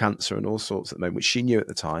battling cancer and all sorts at the moment, which she knew at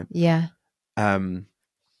the time. Yeah. And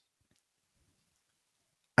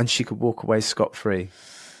she could walk away scot-free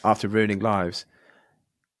after ruining lives.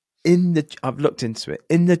 I've looked into it.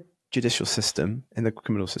 In the judicial system, in the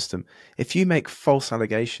criminal system, if you make false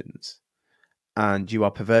allegations and you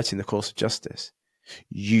are perverting the course of justice,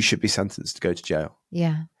 you should be sentenced to go to jail.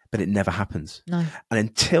 Yeah. But it never happens. No. And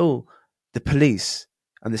until the police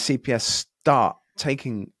and the CPS start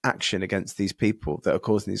taking action against these people that are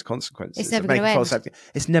causing these consequences, it's never going to end.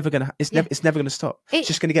 It's never going to. It's never going to stop. It's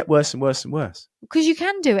just going to get worse and worse and worse. Because you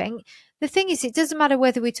can do it. The thing is, it doesn't matter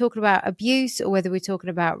whether we're talking about abuse or whether we're talking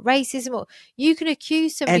about racism, or you can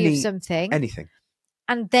accuse somebody of something, anything,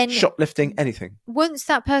 and then shoplifting, anything. Once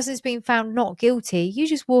that person's been found not guilty, you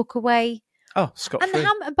just walk away. Oh, scot-free.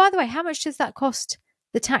 And by the way, how much does that cost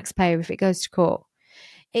the taxpayer if it goes to court?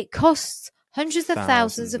 It costs hundreds of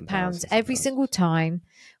thousands of pounds every single time.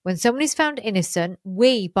 When someone is found innocent,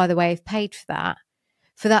 we, by the way, have paid for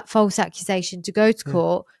that false accusation to go to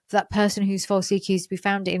court, for that person who's falsely accused to be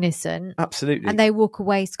found innocent. Absolutely. And they walk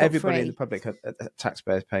away scot-free. Everybody in the public,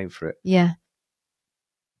 taxpayers paying for it. Yeah.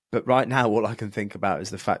 But right now, all I can think about is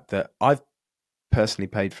the fact that I've personally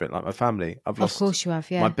paid for it, like my family. I've lost. Of course you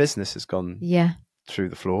have, yeah. My business has gone through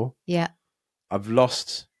the floor. Yeah. I've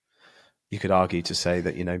lost, you could argue to say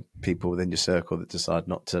that, you know, people within your circle that decide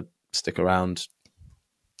not to stick around,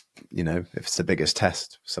 you know, if it's the biggest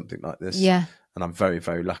test, something like this. Yeah. And I'm very,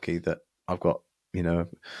 very lucky that I've got, you know,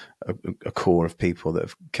 a core of people that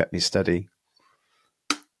have kept me steady.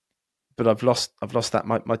 But I've lost that.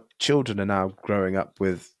 My children are now growing up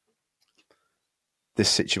with this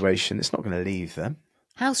situation. It's not going to leave them.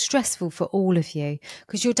 How stressful for all of you,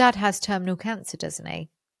 because your dad has terminal cancer, doesn't he?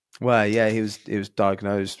 Well, yeah, he was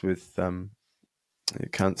diagnosed with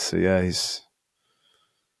cancer. Yeah, he's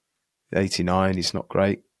 89. He's not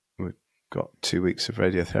great. We've got 2 weeks of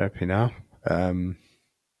radiotherapy now.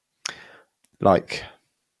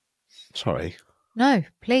 Sorry. No,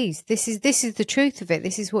 please. This is the truth of it.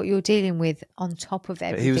 This is what you're dealing with on top of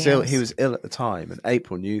everything. He was ill. He was ill at the time, and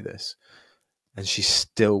April knew this, and she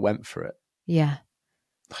still went for it. Yeah.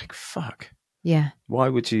 Like, fuck. Yeah. Why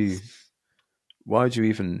would you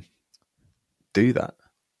even do that?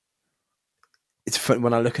 It's fun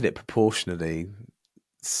when I look at it proportionally.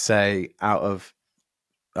 Say, out of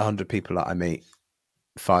 100 people that I meet,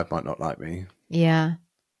 5 might not like me. Yeah.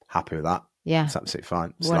 Happy with that. Yeah. It's absolutely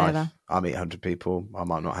fine. It's whatever. Life. I meet 100 people. I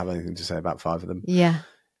might not have anything to say about 5 of them. Yeah.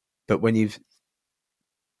 But when you've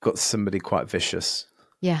got somebody quite vicious,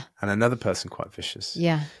 yeah, and another person quite vicious,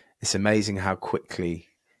 yeah, it's amazing how quickly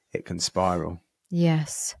it can spiral.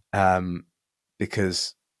 Yes.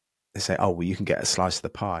 Because they say, oh, well, you can get a slice of the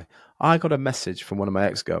pie. I got a message from one of my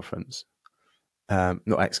ex-girlfriends,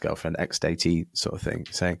 not ex-girlfriend, ex-datee sort of thing,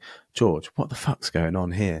 saying, George, what the fuck's going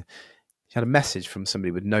on here? She had a message from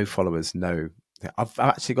somebody with no followers, I've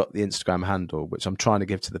actually got the Instagram handle, which I'm trying to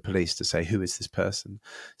give to the police to say, who is this person?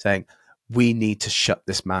 Saying, we need to shut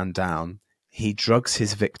this man down. He drugs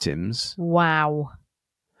his victims. Wow.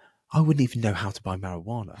 I wouldn't even know how to buy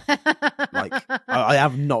marijuana. Like, I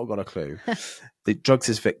have not got a clue. He drugs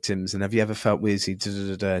his victims, and have you ever felt wheezy?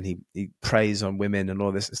 And he preys on women and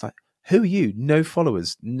all this. It's like, who are you? No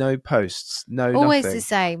followers, no posts, always nothing. The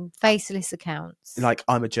same, faceless accounts. Like,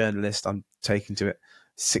 I'm a journalist. I'm taking to it.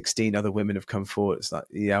 16 other women have come forward. It's like,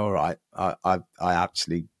 yeah, all right. I've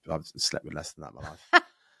slept with less than that in my life.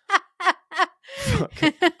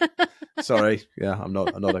 Sorry, yeah, I'm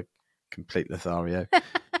not a complete Lothario.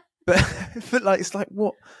 But like, it's like,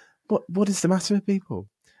 what is the matter with people?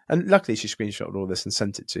 And luckily, she screenshotted all this and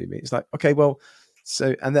sent it to me. It's like, okay, well,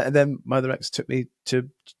 so and then my other ex took me to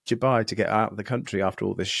Dubai to get out of the country after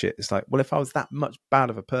all this shit. It's like, well, if I was that much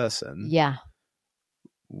bad of a person, yeah,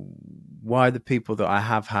 why the people that I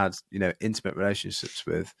have had, intimate relationships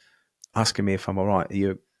with, asking me if I'm all right? Are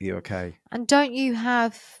you okay? And don't you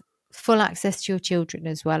have full access to your children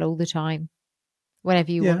as well all the time,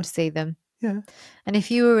 whenever you want to see them? Yeah. And if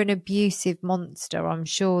you were an abusive monster, I'm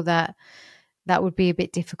sure that would be a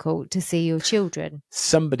bit difficult to see your children.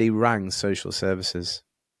 Somebody rang social services.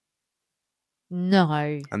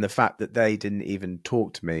 No. And the fact that they didn't even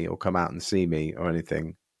talk to me or come out and see me or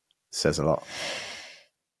anything says a lot.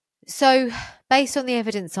 So based on the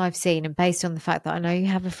evidence I've seen, and based on the fact that I know you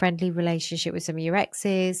have a friendly relationship with some of your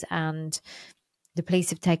exes, and the police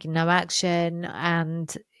have taken no action,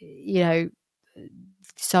 and,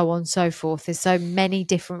 so on and so forth. There's so many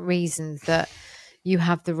different reasons that you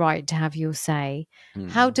have the right to have your say.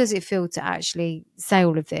 How does it feel to actually say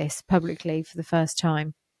all of this publicly for the first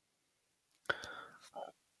time?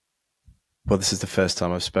 Well, this is the first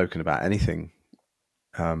time I've spoken about anything.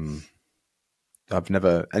 I've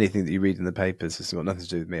never, anything that you read in the papers has got nothing to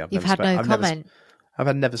do with me. You've had no comment.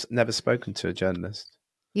 I've never spoken to a journalist.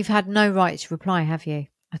 You've had no right to reply, have you?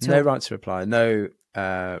 No right to reply. No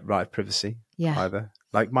right of privacy either.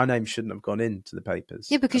 Like, my name shouldn't have gone into the papers.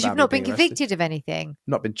 Yeah, because you've not been convicted of anything.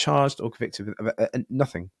 Not been charged or convicted of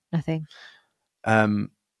nothing. Nothing. And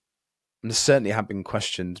certainly have been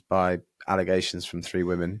questioned by allegations from 3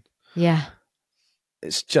 women. Yeah.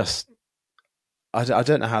 It's just, I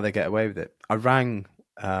don't know how they get away with it. I rang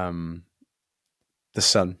the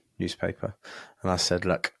Sun newspaper and I said,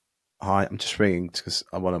 look, hi, I'm just ringing because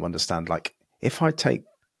I want to understand, like, if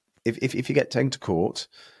you get taken to court,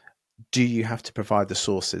 do you have to provide the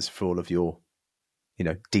sources for all of your,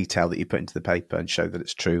 detail that you put into the paper and show that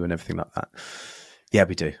it's true and everything like that? Yeah,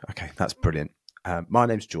 we do. Okay, that's brilliant. My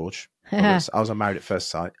name's George. I was married at first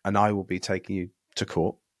sight, and I will be taking you to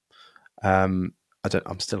court. I'm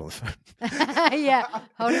still on the phone. Yeah,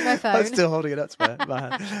 holding my phone. I'm still holding it up to my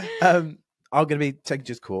hand. I'm going to be taking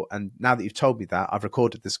you to court, and now that you've told me that, I've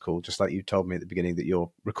recorded this call, just like you told me at the beginning that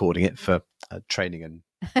you're recording it for training and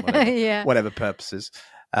whatever purposes.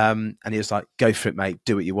 And he was like, "Go for it, mate.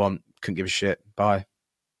 Do what you want. Couldn't give a shit. Bye."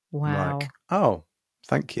 Wow. I'm like, oh,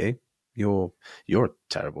 thank you. You're a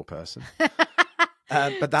terrible person.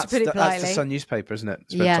 But that's the Sun newspaper, isn't it?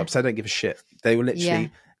 Top, so they don't give a shit. They will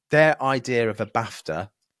literally, their idea of a BAFTA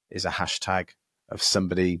is a hashtag of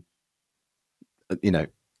somebody, I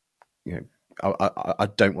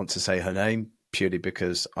don't want to say her name purely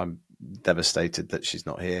because I'm devastated that she's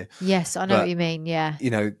not here. Yes, I know what you mean. Yeah.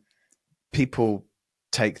 People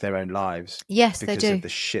take their own lives. Yes, they do. Because of the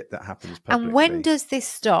shit that happens publicly. And when does this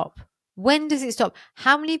stop? When does it stop?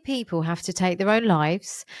 How many people have to take their own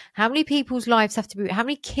lives? How many people's lives how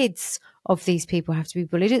many kids of these people have to be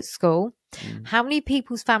bullied at school? How many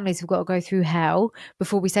people's families have got to go through hell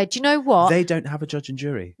before we say, do you know what? They don't have a judge and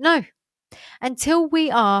jury. No. Until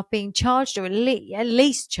we are being charged, or at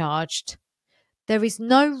least charged, there is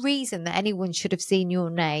no reason that anyone should have seen your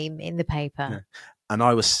name in the paper. Yeah. And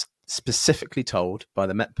I was specifically told by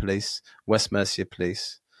the Met Police, West Mercia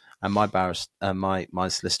Police, and my barrister, my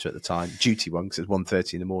solicitor at the time, duty one, because it was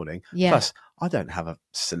 1:30 in the morning. Yeah. Plus, I don't have a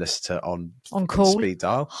solicitor on call, speed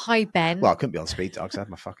dial. Hi, Ben. Well, I couldn't be on speed dial because I had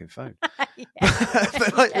my fucking phone.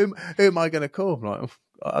 But like, who am I going to call? I'm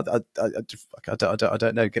like, I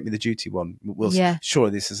don't know. Get me the duty one.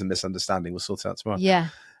 Surely this is a misunderstanding. We'll sort it out tomorrow. Yeah.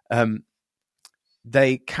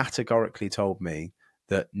 They categorically told me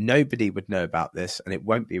that nobody would know about this and it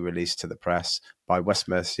won't be released to the press by West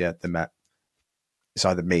Mercia, the Met. It's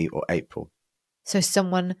either me or April. So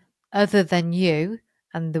someone other than you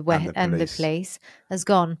and the police has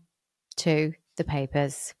gone to the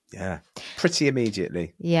papers. Yeah, pretty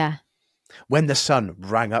immediately. Yeah. When the Sun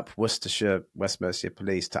rang up Worcestershire West Mercia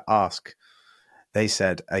Police to ask, they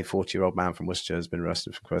said a 40-year-old man from Worcestershire has been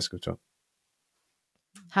arrested for coercive control.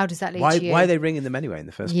 How does that lead to you? Why are they ringing them anyway in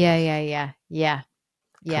the first place? Yeah.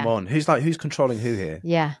 Come on, who's controlling who here?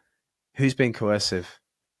 Yeah. Who's being coercive?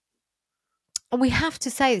 And we have to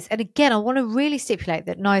say this. And again, I want to really stipulate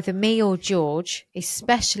that neither me or George,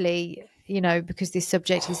 especially, because this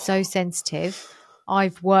subject is so sensitive,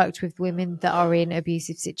 I've worked with women that are in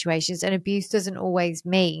abusive situations, and abuse doesn't always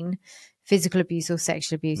mean physical abuse or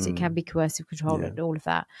sexual abuse. It can be coercive control and all of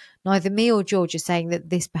that. Neither me or George are saying that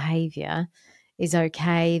this behaviour is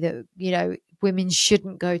okay, that, women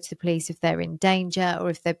shouldn't go to the police if they're in danger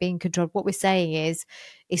or if they're being controlled. What we're saying is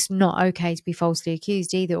it's not okay to be falsely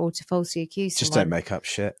accused either, or to falsely accuse someone. Just don't make up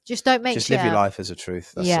shit. Just don't make shit. Just live your life as a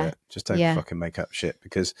truth. That's it. Just don't fucking make up shit,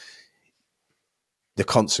 because the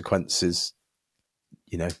consequences,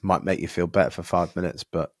 might make you feel better for 5 minutes,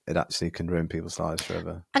 but it actually can ruin people's lives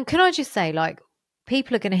forever. And can I just say,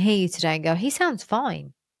 people are going to hear you today and go, he sounds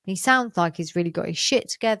fine. He sounds like he's really got his shit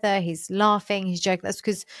together. He's laughing. He's joking. That's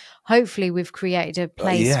because hopefully we've created a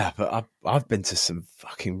place. Yeah, but I've been to some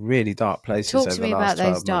fucking really dark places. Talk to me about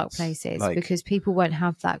those dark places, because people won't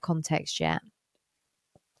have that context yet.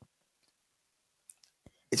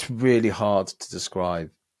 It's really hard to describe,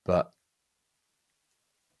 but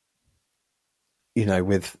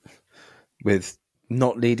with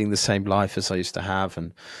not leading the same life as I used to have,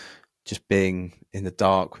 and just being in the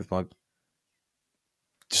dark with my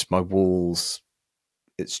walls,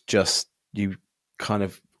 it's just, you kind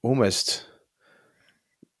of almost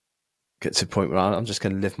get to a point where I'm just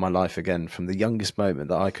going to live my life again from the youngest moment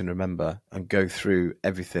that I can remember and go through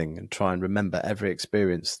everything and try and remember every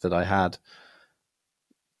experience that I had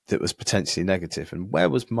that was potentially negative. And where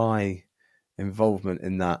was my involvement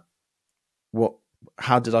in that?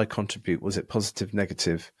 How did I contribute? Was it positive,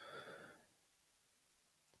 negative?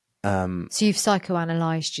 So you've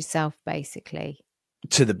psychoanalyzed yourself, basically,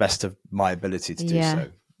 to the best of my ability to do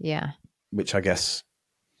so. Yeah. Which I guess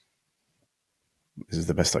is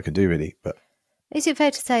the best I could do, really. But is it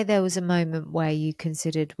fair to say there was a moment where you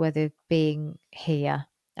considered whether being here,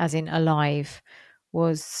 as in alive,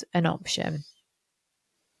 was an option?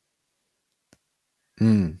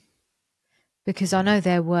 Because I know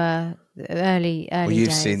there were early well, you've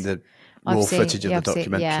days. Seen the raw footage of the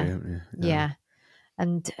documentary, haven't you? Yeah.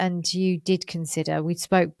 And you did consider, we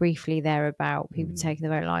spoke briefly there about people taking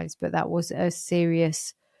their own lives, but that was a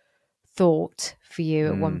serious thought for you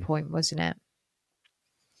at one point, wasn't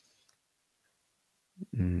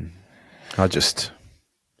it? I just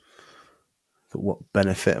thought, what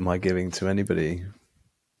benefit am I giving to anybody?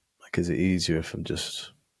 Like, is it easier if I'm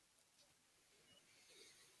just...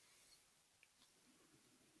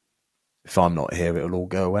 If I'm not here, it'll all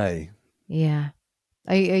go away. Yeah.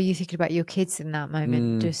 Are you thinking about your kids in that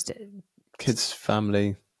moment? Just kids,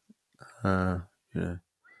 family, because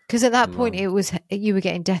at that point it was you were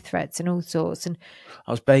getting death threats and all sorts. And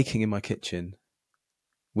I was baking in my kitchen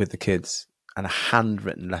with the kids, and a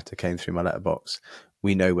handwritten letter came through my letterbox.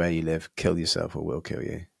 We know where you live. Kill yourself, or we'll kill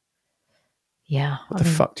you. Yeah. What the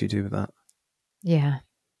fuck do you do with that? Yeah,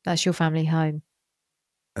 that's your family home.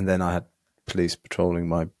 And then I had police patrolling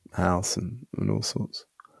my house and all sorts.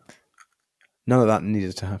 None of that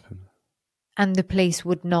needed to happen. And the police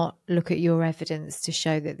would not look at your evidence to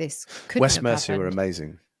show that this couldn't West have Mercia happened. were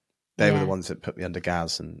amazing. They were the ones that put me under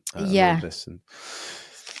gas and all this, and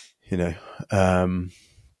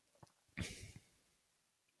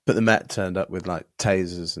but the Met turned up with like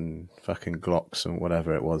tasers and fucking Glocks and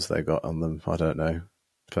whatever it was they got on them. I don't know,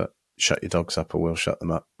 but shut your dogs up or we'll shut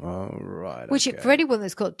them up. Oh, right. Which for anyone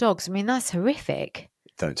that's got dogs, I mean, that's horrific.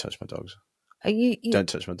 Don't touch my dogs. You don't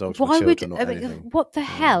touch my dogs. Why my children, or anything. What the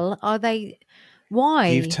hell are they? Why?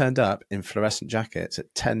 You've turned up in fluorescent jackets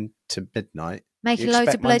at 10 to midnight. Making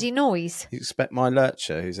loads of bloody noise. You expect my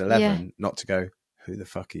lurcher, who's 11, not to go, who the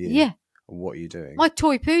fuck are you? Yeah. And what are you doing? My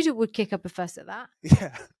toy poodle would kick up a fuss at that.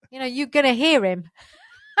 Yeah. You're going to hear him.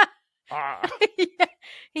 Yeah.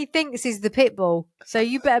 He thinks he's the pit bull. So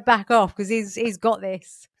you better back off because he's got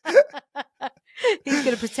this. He's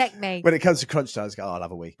going to protect me. When it comes to crunch time, I'll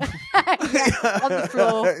have a wee. On the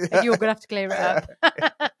floor, and you're going to have to clear it up.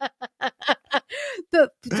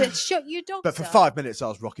 But shut your dogs up. But for 5 minutes, I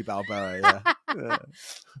was Rocky Balboa, yeah.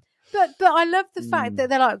 But I love the fact that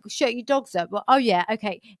they're like, shut your dogs up. Well, oh, yeah,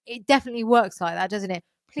 okay. It definitely works like that, doesn't it?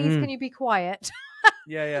 Please, can you be quiet?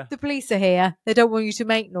 Yeah. The police are here. They don't want you to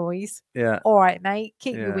make noise. Yeah. All right, mate.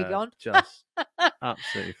 Keep your wig on. Just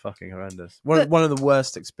absolutely fucking horrendous. One of the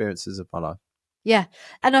worst experiences of my life. Yeah.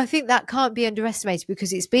 And I think that can't be underestimated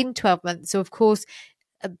because it's been 12 months. So, of course,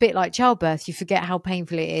 a bit like childbirth, you forget how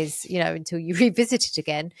painful it is, until you revisit it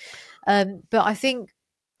again. But I think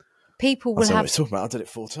people will have... That's what I was talking about. I did it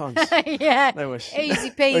 4 times. Yeah. No easy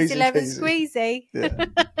peasy, lemon squeezy. Yeah.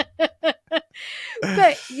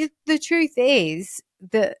 But the truth is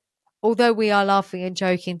that although we are laughing and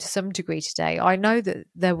joking to some degree today, I know that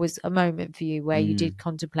there was a moment for you where you did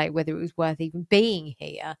contemplate whether it was worth even being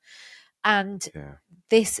here. And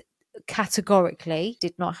this categorically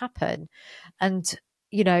did not happen. And,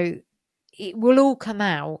 it will all come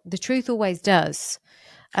out. The truth always does.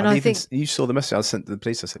 And I think you saw the message I sent to the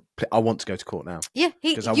police. I said, I want to go to court now. Yeah,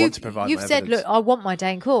 because I want to provide. You've said, look, I want my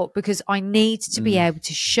day in court because I need to be able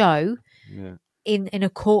to show in a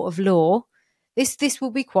court of law. This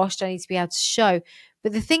will be quashed. I need to be able to show.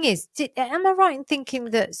 But the thing is, am I right in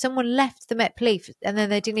thinking that someone left the Met Police and then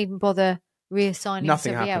they didn't even bother reassigning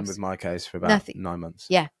Nothing somebody happened else? with my case for about 9 months.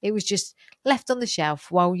 Yeah, it was just left on the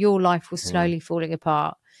shelf while your life was slowly falling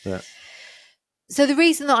apart. Yeah. So the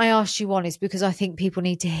reason that I asked you on is because I think people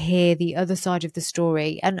need to hear the other side of the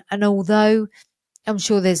story. And although I'm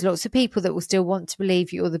sure there's lots of people that will still want to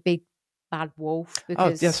believe you're the big bad wolf.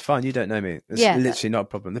 Because... Oh, yes, fine. You don't know me. It's literally not a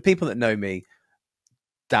problem. The people that know me,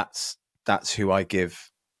 that's who I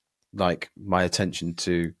give like my attention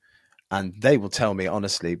to. And they will tell me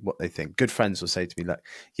honestly what they think. Good friends will say to me, look,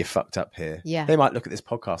 you fucked up here. Yeah. They might look at this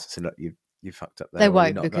podcast and say, look, you fucked up there. They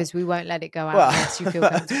won't because we won't let it go out unless you feel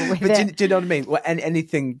comfortable with it. Do you know what I mean? Well,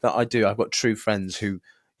 anything that I do, I've got true friends who,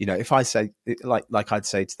 if I say, like I'd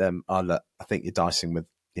say to them, oh, look, I think you're dicing with,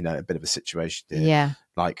 a bit of a situation here. Yeah.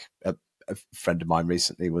 Like a friend of mine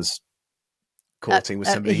recently was courting with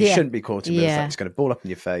somebody you shouldn't be courting with. It's like, it's going to ball up in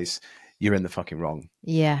your face. You're in the fucking wrong.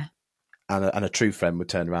 Yeah. And a true friend would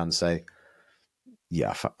turn around and say,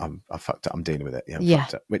 yeah, I fucked up. I'm dealing with it. Yeah,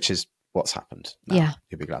 fucked up, which is what's happened. Now, yeah.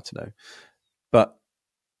 You'll be glad to know. But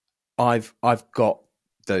I've got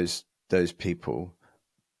those people,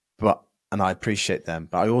 and I appreciate them,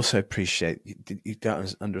 but I also appreciate, you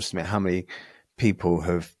don't underestimate how many people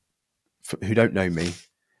who don't know me,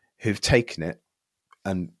 who've taken it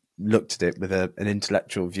and looked at it with an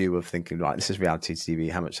intellectual view of thinking, right, this is reality TV,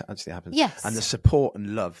 how much actually happens. Yes. And the support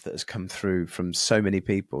and love that has come through from so many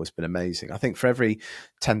people has been amazing. I think for every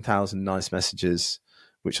 10,000 nice messages,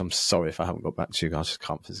 which I'm sorry if I haven't got back to you, I just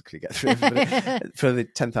can't physically get through. For the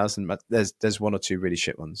 10,000, there's one or two really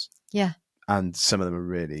shit ones. Yeah. And some of them are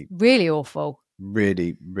really, really awful.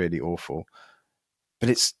 Really, really awful. But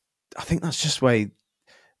I think that's just the way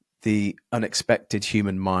the unexpected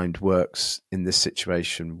human mind works in this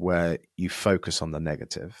situation, where you focus on the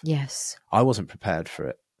negative. Yes. I wasn't prepared for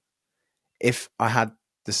it. If I had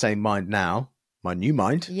the same mind now, my new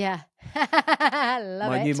mind. Yeah.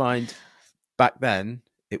 My new mind back then,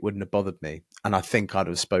 it wouldn't have bothered me. And I think I'd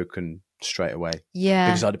have spoken straight away. Yeah.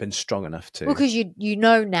 Because I'd have been strong enough to. Well, because you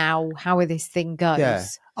know now how this thing goes. Yeah.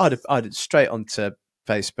 I'd straight onto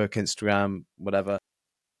Facebook, Instagram, whatever.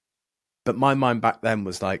 But my mind back then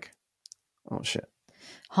was like, oh shit.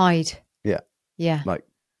 Hide. Yeah. Yeah. Like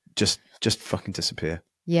just fucking disappear.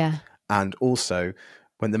 Yeah. And also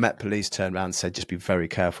when the Met Police turned around and said, just be very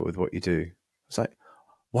careful with what you do. It's like,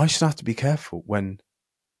 why should I have to be careful when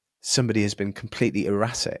somebody has been completely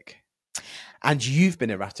erratic? And you've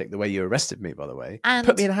been erratic the way you arrested me, by the way. And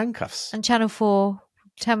put me in handcuffs. And Channel 4,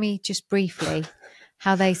 tell me just briefly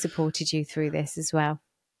how they supported you through this as well.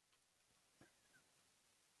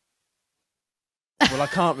 Well, I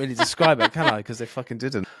can't really describe it, can I? Because they fucking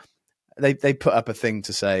didn't. They put up a thing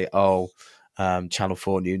to say, Channel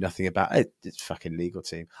 4 knew nothing about it. It's fucking legal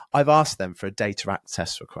team. I've asked them for a data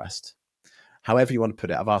access request. However you want to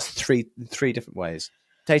put it, I've asked three different ways.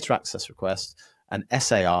 Data access request, an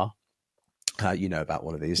SAR, you know about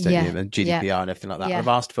one of these, don't you? And GDPR and everything like that. Yeah. I've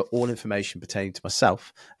asked for all information pertaining to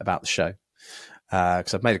myself about the show,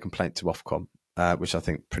 because I've made a complaint to Ofcom, which I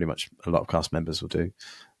think pretty much a lot of cast members will do.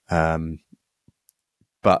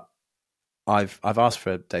 But I've asked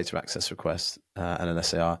for a data access request and an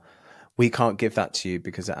SAR. We can't give that to you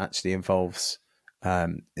because it actually involves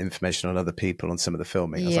information on other people on some of the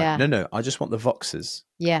filming. I was like, no, I just want the voxes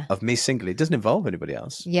of me singly. It doesn't involve anybody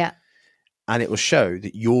else. Yeah. And it will show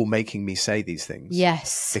that you're making me say these things.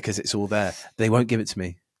 Yes. Because it's all there. They won't give it to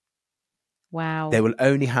me. Wow. They will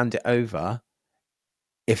only hand it over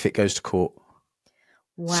if it goes to court.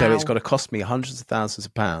 Wow. So it's got to cost me hundreds of thousands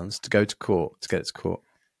of pounds to go to court, to get it to court.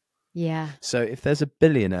 Yeah. So if there's a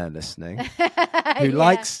billionaire listening who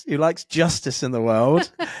likes justice in the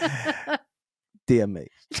world, DM me.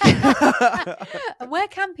 And where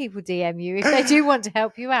can people DM you if they do want to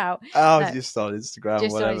help you out? Just on Instagram,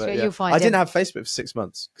 just whatever. On Instagram, you'll find I didn't have Facebook for 6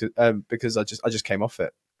 months because I just came off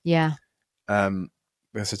it. Yeah.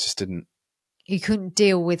 Because I just didn't. You couldn't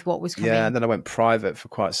deal with what was coming. Yeah, and then I went private for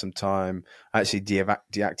quite some time. I actually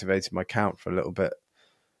deactivated my account for a little bit.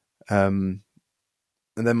 And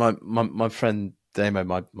then my friend Damo,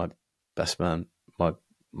 my best man,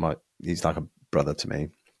 he's like a brother to me.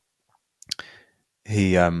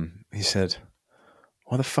 He said,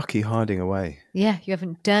 "Why the fuck are you hiding away? Yeah, you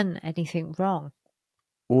haven't done anything wrong.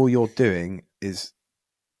 All you're doing is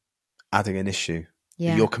adding an issue.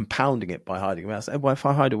 Yeah. You're compounding it by hiding away." I said, "Well, if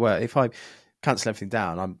I hide away, if I cancel everything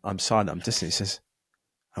down, I'm silent, I'm distant." He says,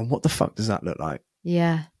 "And what the fuck does that look like?"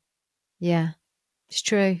 Yeah, it's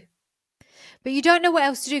true. But you don't know what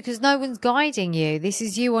else to do because no one's guiding you. This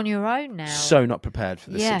is you on your own now. So not prepared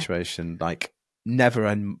for this situation. Like never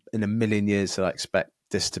in a million years did I expect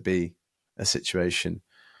this to be a situation.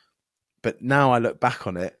 But now I look back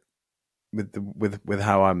on it with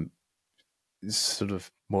how I'm sort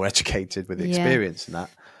of more educated with experience and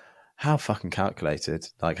that. How fucking calculated,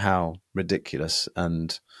 like how ridiculous.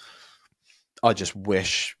 And I just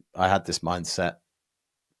wish I had this mindset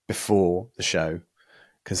before the show,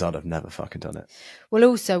 because I'd have never fucking done it. Well,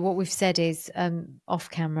 also what we've said is off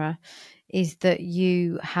camera is that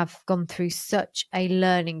you have gone through such a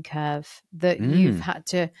learning curve that you've had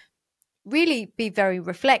to really be very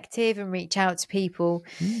reflective and reach out to people,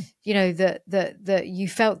 you know, that you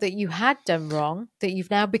felt that you had done wrong, that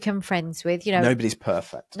you've now become friends with. You know, nobody's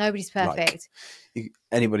perfect.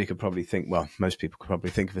 Anybody could probably think, well, most people could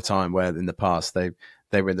probably think of a time where in the past they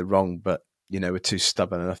were in the wrong, but you know, were too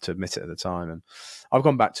stubborn enough to admit it at the time. And I've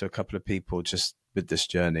gone back to a couple of people just with this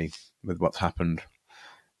journey, with what's happened.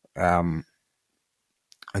 And,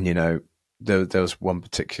 you know, there was one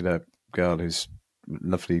particular girl who's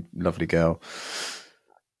lovely girl.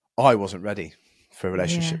 I wasn't ready for a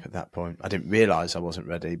relationship at that point. I didn't realise I wasn't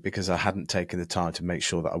ready because I hadn't taken the time to make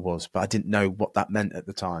sure that I was, but I didn't know what that meant at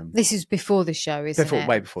the time. This is before the show, isn't it?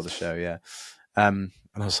 Way before the show, yeah. And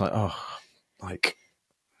I was like, oh, like,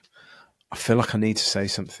 I feel like I need to say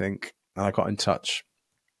something. And I got in touch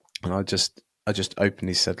and I just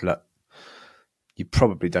openly said, look, you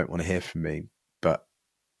probably don't want to hear from me, but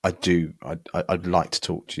I do. I'd like to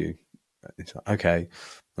talk to you. It's like, okay.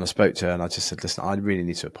 And I spoke to her and I just said, listen, I really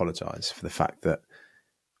need to apologise for the fact that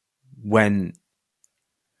when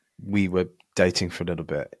we were dating for a little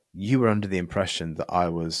bit, you were under the impression that I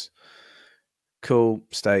was cool,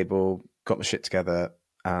 stable, got my shit together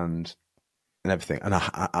and everything. And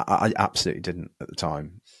I absolutely didn't at the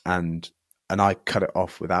time. And I cut it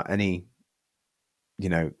off without any,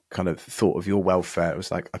 kind of thought of your welfare. It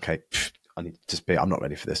was like, okay, I need to just I'm not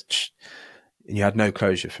ready for this. And you had no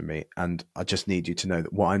closure for me. And I just need you to know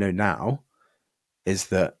that what I know now is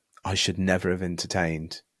that I should never have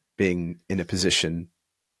entertained being in a position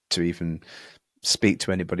to even speak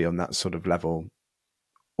to anybody on that sort of level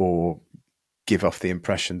or give off the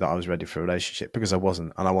impression that I was ready for a relationship, because I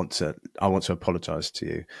wasn't. And I want to apologize to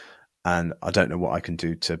you. And I don't know what I can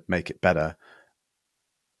do to make it better.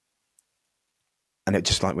 And it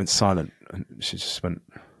just like went silent. And she just went,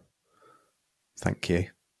 thank you.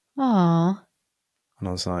 Aww. And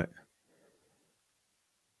I was like,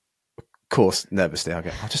 of course, nervously, I'll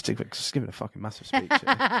just give it a fucking massive speech. Is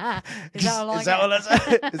that all is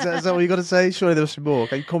that all you got to say? Surely there was some more.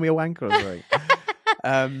 Can you call me a wanker or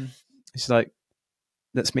something? She's like,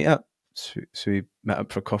 let's meet up. So we met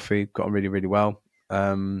up for coffee, got on really, really well.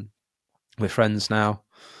 We're friends now.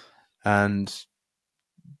 And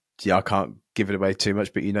yeah, I can't give it away too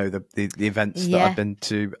much, but the events that I've been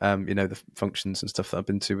to, the functions and stuff that I've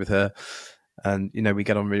been to with her. And, we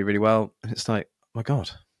get on really, really well. And it's like, oh my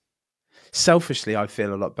God. Selfishly, I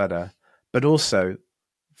feel a lot better. But also,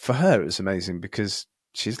 for her, it was amazing because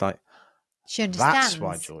she's like, she understands. That's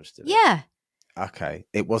why George did it. Yeah. Okay.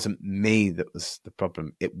 It wasn't me that was the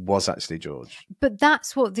problem. It was actually George. But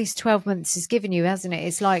that's what these 12 months has given you, hasn't it?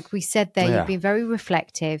 It's like we said there, You've been very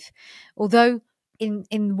reflective. Although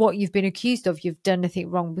in what you've been accused of, you've done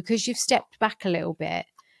nothing wrong because you've stepped back a little bit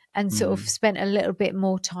and sort of spent a little bit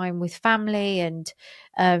more time with family and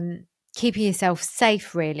keeping yourself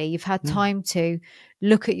safe, really. You've had time to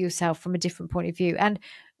look at yourself from a different point of view. And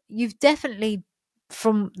you've definitely,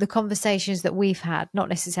 from the conversations that we've had, not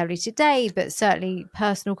necessarily today, but certainly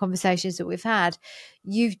personal conversations that we've had,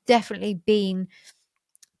 you've definitely been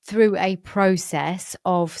through a process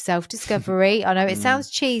of self-discovery. I know it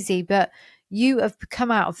sounds cheesy, but you have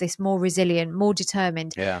come out of this more resilient, more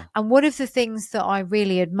determined. Yeah. And one of the things that I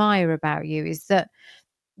really admire about you is that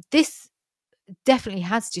this definitely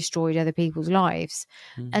has destroyed other people's lives.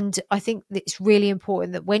 And I think that it's really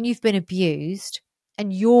important that when you've been abused,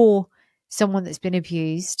 and you're someone that's been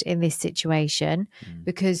abused in this situation,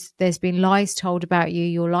 because there's been lies told about you,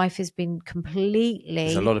 your life has been completely...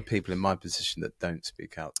 There's a lot of people in my position that don't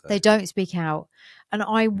speak out, though. They don't speak out. And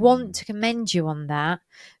I want to commend you on that,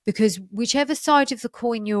 because whichever side of the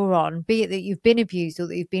coin you're on, be it that you've been abused or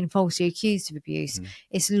that you've been falsely accused of abuse,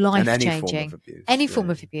 it's life-changing. Any form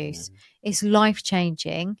of abuse. It's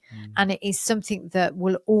life-changing, and it is something that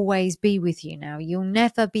will always be with you now. You'll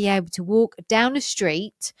never be able to walk down a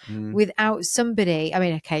street without somebody... I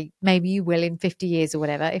mean, okay, maybe you will in 50 years or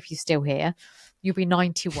whatever, if you're still here. You'll be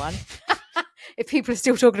 91. If people are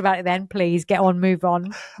still talking about it then, please get on, move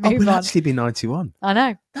on. We'll actually be 91. I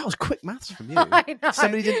know. That was quick maths from you. I know.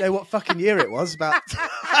 Somebody didn't know what fucking year it was about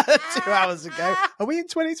 2 hours ago. Are we in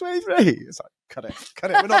 2023? It's like, cut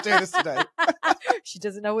it. We're not doing this today. She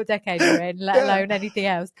doesn't know what decade we're in, let alone anything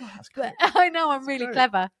else. God, but I know I'm really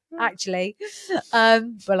clever, actually.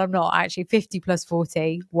 But I'm not actually. 50 plus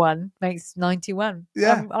 41 makes 91.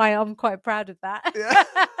 Yeah. I'm quite proud of that.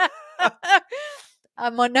 Yeah.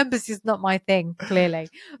 My numbers is not my thing, clearly.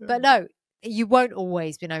 But no, you won't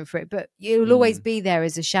always be known for it, but you'll always be there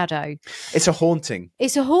as a shadow. It's a haunting.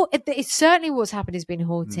 It's certainly what's happened has been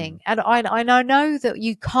haunting. And I know that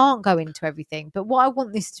you can't go into everything, but what I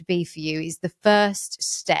want this to be for you is the first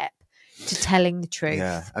step to telling the truth.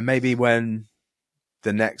 Yeah. And maybe when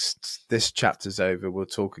this chapter's over, we'll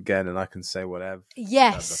talk again and I can say whatever.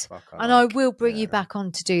 Yes. And I will bring you back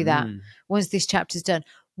on to do that once this chapter's done.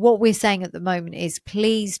 What we're saying at the moment is,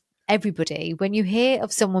 please, everybody, when you hear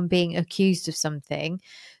of someone being accused of something,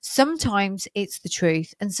 sometimes it's the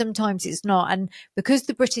truth and sometimes it's not. And because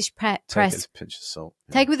the British press... Take it with a pinch of salt.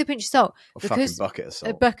 Take it with a pinch of salt. Or fucking bucket of salt.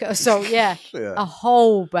 A bucket of salt, yeah. A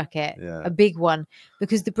whole bucket, a big one.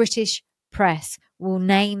 Because the British press will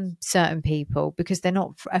name certain people because they're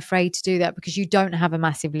not afraid to do that, because you don't have a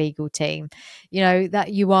massive legal team,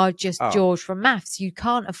 that you are just George from MAFS. You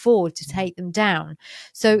can't afford to take them down.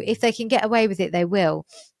 So if they can get away with it, they will.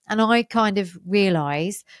 And I kind of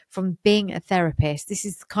realize from being a therapist, this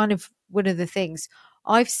is kind of one of the things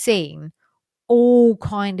I've seen, all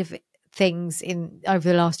kind of things in over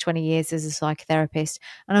the last 20 years as a psychotherapist,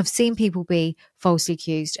 and I've seen people be falsely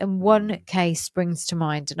accused. And one case springs to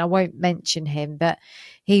mind, and I won't mention him, but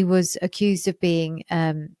he was accused of being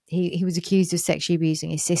he was accused of sexually abusing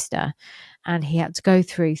his sister, and he had to go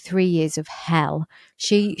through 3 years of hell.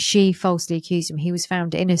 She falsely accused him. He was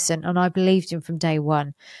found innocent, and I believed him from day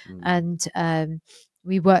one. And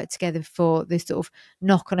we worked together for this sort of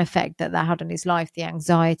knock-on effect that had on his life, the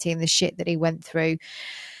anxiety and the shit that he went through.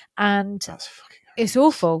 And it's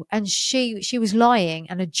awful. And she was lying,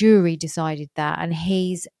 and a jury decided that. And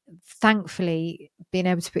he's thankfully been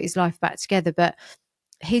able to put his life back together. But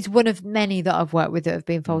he's one of many that I've worked with that have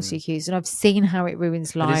been falsely accused. And I've seen how it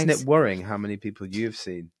ruins lives. And isn't it worrying how many people you've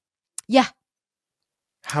seen? Yeah.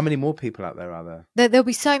 How many more people out there are there? There'll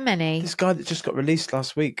be so many. This guy that just got released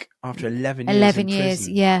last week after 11 years 11 in years,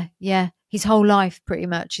 prison. yeah. His whole life pretty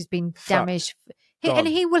much has been damaged. And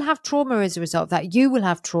he will have trauma as a result of that. You will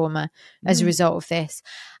have trauma as a result of this.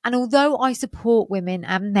 And although I support women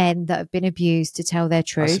and men that have been abused to tell their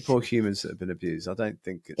truth. I support humans that have been abused. I don't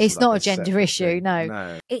think it's like not a gender issue,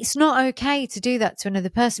 no. It's not okay to do that to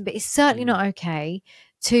another person, but it's certainly not okay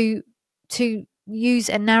to use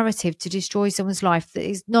a narrative to destroy someone's life that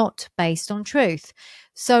is not based on truth.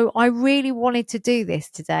 So I really wanted to do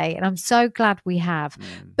this today, and I'm so glad we have.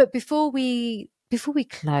 But before we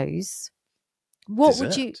close, what dessert.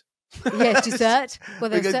 Would you? Yeah, dessert. Well,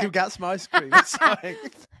 we're going to get some ice cream.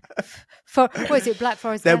 For what is it? Black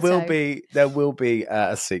Forest. There will be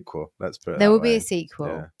a sequel. Let's put it. There will be a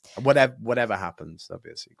sequel. Yeah. Whatever happens, there'll be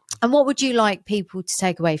a sequel. And what would you like people to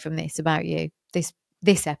take away from this about you? This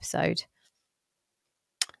episode.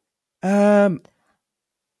 I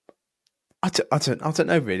don't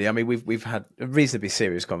know really. I mean, we've had a reasonably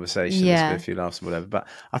serious conversation. There's been a few laughs and whatever, but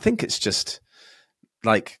I think it's just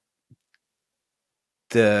like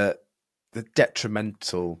the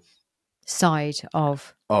detrimental side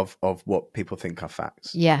of what people think are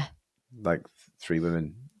facts. Yeah. Like 3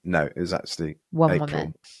 women. No, it was actually 1 April.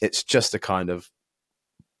 woman. It's just a kind of,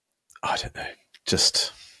 I don't know,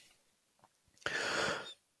 just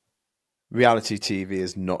reality TV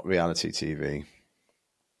is not reality TV.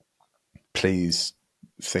 Please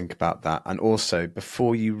think about that. And also,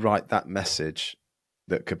 before you write that message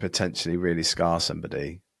that could potentially really scar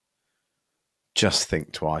somebody, just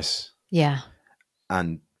think twice. Yeah.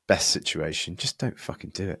 And best situation, just don't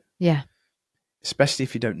fucking do it. Yeah. Especially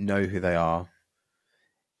if you don't know who they are.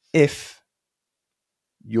 If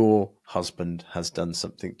your husband has done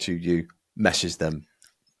something to you, message them,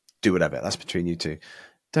 do whatever. That's between you two.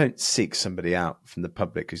 Don't seek somebody out from the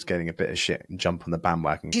public who's getting a bit of shit and jump on the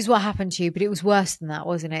bandwagon. Which is what happened to you, but it was worse than that,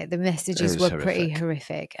 wasn't it? The messages were pretty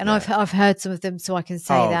horrific. And I've heard some of them, so I can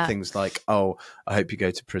say that. Things like, I hope you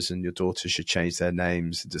go to prison. Your daughter should change their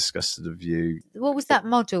names. Disgusted of you. What was that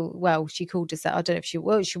model? Well, she called us that. I don't know if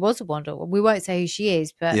she was a model. We won't say who she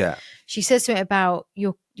is, but she says something about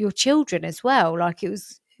your children as well. Like it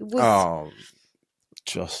was.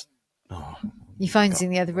 Your phone's in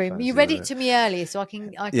the other room. You read it to me earlier, so I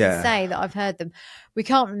can say that I've heard them. We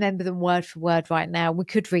can't remember them word for word right now. We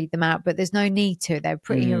could read them out, but there's no need to. They're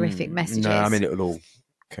pretty horrific messages. No, I mean, it will all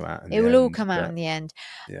come out. It will all come out in the end.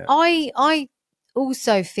 Yeah. I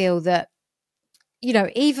also feel that,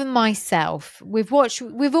 even myself, we've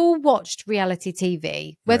all watched reality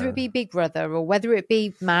TV, whether it be Big Brother or whether it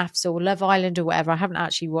be MAFS or Love Island or whatever. I haven't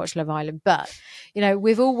actually watched Love Island, but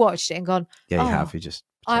we've all watched it and gone, yeah, you have. You just.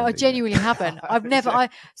 I genuinely haven't. I've never.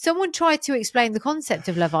 Someone tried to explain the concept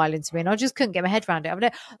of Love Island to me, and I just couldn't get my head around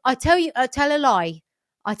it. I tell a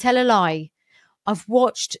lie. I've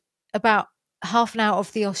watched about half an hour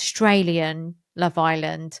of the Australian Love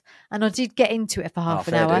Island, and I did get into it for half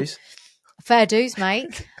an hour. Fair dues,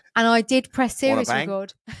 mate. And I did press series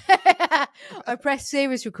record. I pressed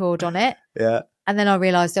series record on it. Yeah. And then I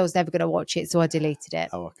realised I was never going to watch it, so I deleted it.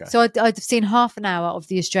 Oh, okay. So I'd seen half an hour of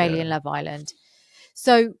the Australian Love Island.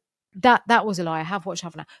 So that was a lie. I have watched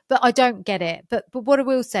half an hour, but I don't get it. But what I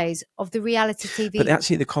will say is of the reality TV. But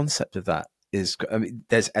actually, the concept of that is, I mean,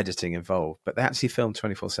 there's editing involved, but they actually film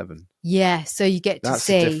 24/7. Yeah, so you get to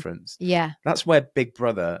see. That's the difference. Yeah, that's where Big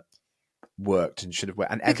Brother worked and should have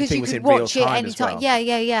worked, and because everything was in real time as well.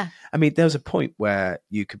 Yeah. I mean, there was a point where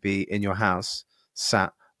you could be in your house,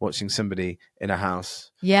 sat watching somebody in a house,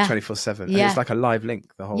 24/7. And it's like a live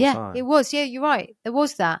link the whole time. It was. Yeah, you're right. There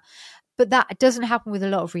was that. But that doesn't happen with a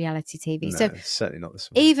lot of reality TV. No, so certainly not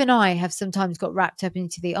this one. Even I have sometimes got wrapped up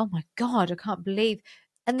into oh my God, I can't believe.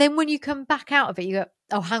 And then when you come back out of it, you go,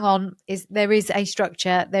 oh, hang on, there is a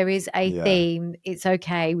structure, there is a theme. It's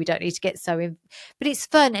okay. We don't need to get so in. But it's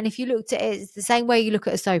fun. And if you looked at it, it's the same way you look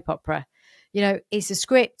at a soap opera. It's a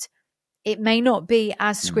script. It may not be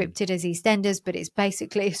as scripted as EastEnders, but it's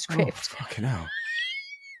basically a script. Oh, fucking hell.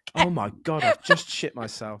 Oh my God, I've just shit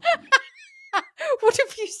myself. What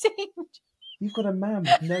have you seen? You've got a man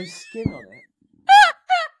with no skin on it.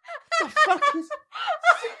 The fuck is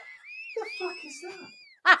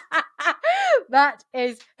that? That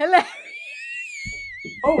is hilarious.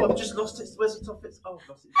 Oh, I've just lost it. Where's the top? Oh, I've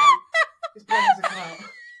lost it. His brains are come out.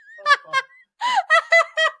 Oh, fuck.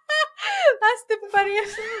 That's the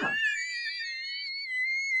funniest.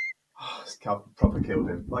 Oh, this cow proper killed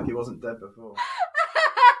him. Like he wasn't dead before.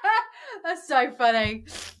 That's so funny.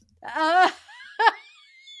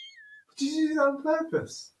 Did you do that on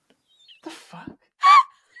purpose? What the fuck?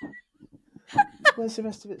 Where's the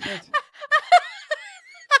rest of its head?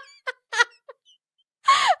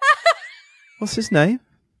 What's his name?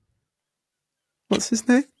 What's his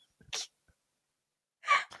name?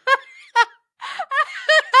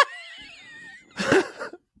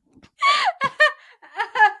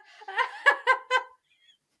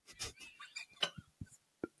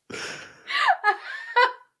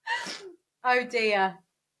 Oh dear.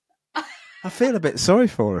 I feel a bit sorry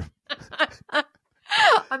for him.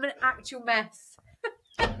 I'm an actual mess.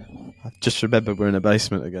 I just remembered we're in a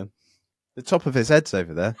basement again. The top of his head's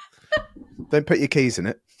over there. Don't put your keys in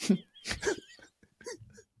it.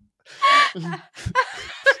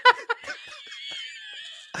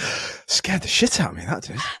 Scared the shit out of me, that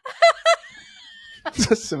did.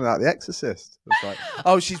 Just something like The Exorcist. It's like,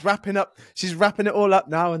 oh, she's wrapping it all up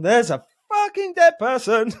now, and there's a fucking dead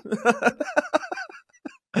person.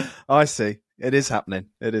 I see. It is happening.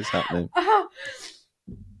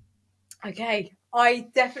 Okay, I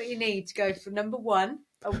definitely need to go for number 1,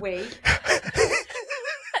 a wee.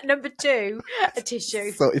 Number 2, a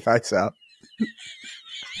tissue. Sort your face out. Do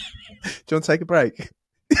you want to take a break?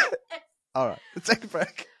 All right, let's take a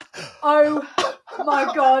break. Oh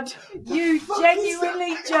my God, you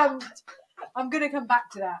genuinely jumped. I'm going to come back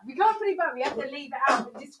to that. We can't put it back. We have to leave it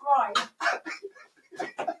out and describe.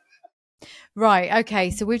 Right,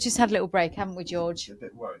 okay, so we've just had a little break, haven't we, George? I'm a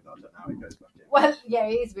bit worried. I don't know how it goes back in. Well, yeah,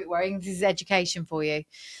 it is a bit worrying. This is education for you.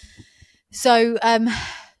 So,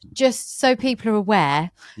 just so people are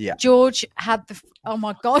aware, George had oh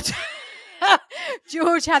my God,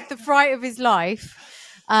 George had the fright of his life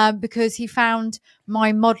because he found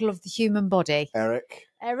my model of the human body. Eric,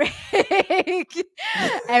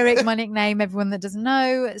 my nickname, everyone that doesn't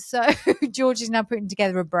know. So George is now putting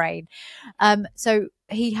together a brain. So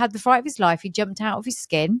he had the fright of his life. He jumped out of his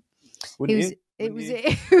skin. It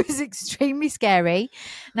was extremely scary.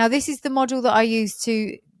 Now, this is the model that I use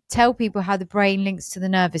to tell people how the brain links to the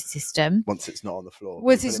nervous system. Once it's not on the floor.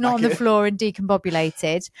 Once it's not on the floor and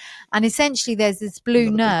decombobulated. And essentially there's this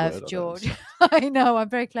blue nerve, George. I know, I'm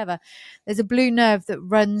very clever. There's a blue nerve that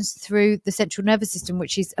runs through the central nervous system,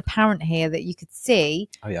 which is apparent here that you could see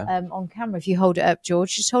on camera. If you hold it up,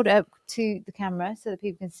 George, just hold it up to the camera so that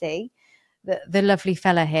people can see. The lovely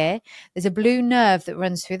fella here. There's a blue nerve that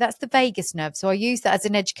runs through. That's the vagus nerve. So I use that as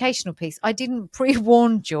an educational piece. I didn't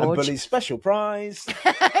pre-warn George. And Bully's special prize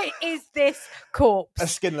is this corpse. A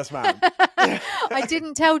skinless man. I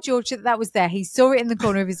didn't tell George that was there. He saw it in the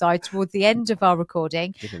corner of his eye towards the end of our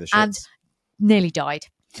recording and nearly died.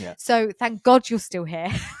 Yeah. So thank God you're still here.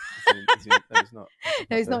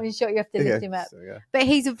 He's not in shot. You have to lift him up. So, but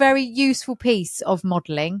he's a very useful piece of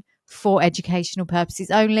modelling for educational purposes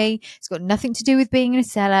only. It's got nothing to do with being in a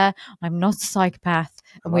cellar. I'm not a psychopath,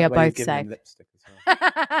 and we are both safe.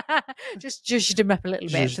 Just zhuzhed him up a little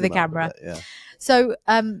bit for the camera. So,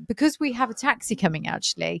 because we have a taxi coming,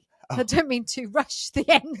 actually, I don't mean to rush the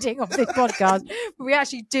ending of this podcast, but we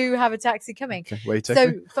actually do have a taxi coming. Okay, where are you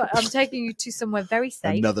taking me? I'm taking you to somewhere very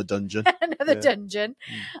safe. Another dungeon. Dungeon.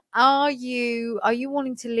 Are you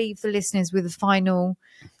wanting to leave the listeners with a final?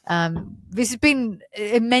 This has been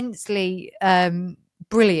immensely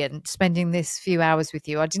brilliant spending this few hours with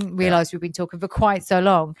you. I didn't realise we've been talking for quite so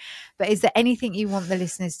long. But is there anything you want the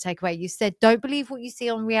listeners to take away? You said don't believe what you see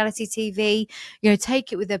on reality TV.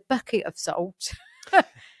 Take it with a bucket of salt.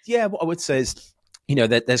 Yeah, what I would say is,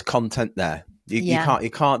 there's content there. You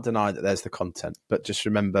can't deny that there's the content, but just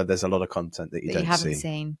remember there's a lot of content that you haven't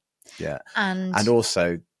seen. Yeah, and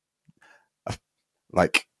also,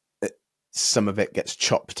 some of it gets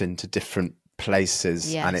chopped into different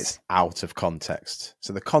places and it's out of context.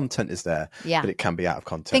 So the content is there, but it can be out of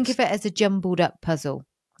context. Think of it as a jumbled up puzzle.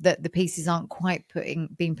 that the pieces aren't quite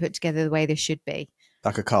being put together the way they should be.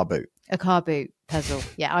 Like a car boot. A car boot puzzle.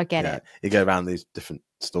 Yeah, I get it. You go around these different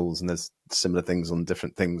stalls and there's similar things on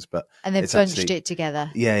different things, but and they've bunched it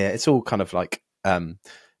together. Yeah, it's all kind of like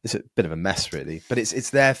it's a bit of a mess, really. But it's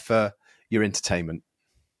there for your entertainment.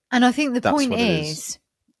 And I think the point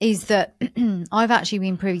is that I've actually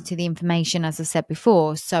been privy to the information, as I said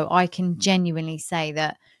before, so I can genuinely say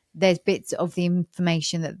that there's bits of the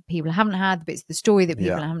information that people haven't had, the bits of the story that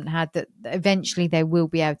people haven't had, that eventually they will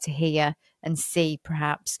be able to hear and see,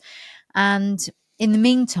 perhaps. And in the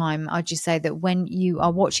meantime, I'd just say that when you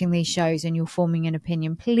are watching these shows and you're forming an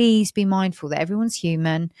opinion, please be mindful that everyone's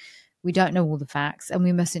human. We don't know all the facts and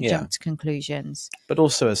we mustn't jump to conclusions. But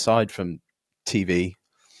also, aside from TV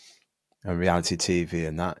and reality TV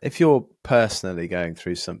and that, if you're personally going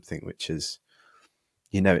through something which is,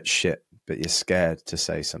 it's shit, but you're scared to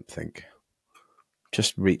say something,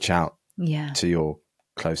 just reach out to your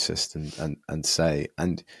closest and say,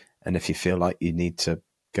 and if you feel like you need to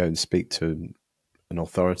go and speak to an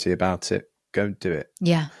authority about it, go and do it.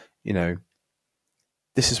 Yeah.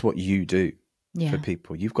 This is what you do for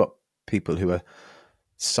people. You've got people who are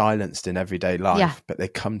silenced in everyday life, but they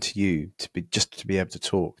come to you to be able to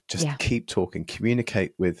talk, keep talking,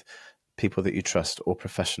 communicate with people that you trust or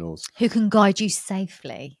professionals who can guide you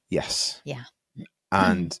safely. Yes. Yeah.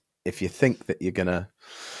 And if you think that you're gonna,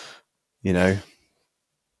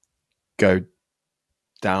 go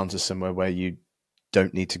down to somewhere where you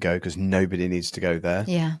don't need to go because nobody needs to go there.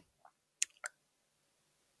 Yeah.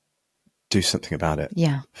 Do something about it.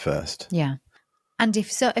 First. Yeah. And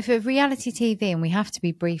if a reality TV, and we have to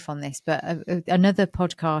be brief on this, but another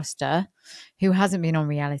podcaster who hasn't been on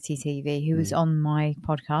reality TV, who was on my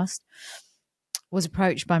podcast, was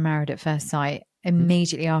approached by Married at First Sight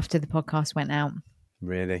immediately after the podcast went out.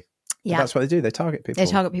 Really? Yeah. But that's what they do. They target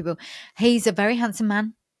people. He's a very handsome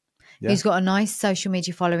man. Yeah. He's got a nice social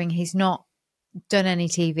media following. He's not done any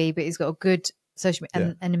TV, but he's got a good social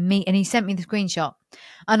media. And he sent me the screenshot.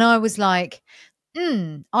 And I was like,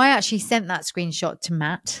 I actually sent that screenshot to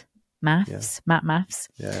Matt MAFS.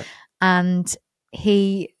 Yeah. And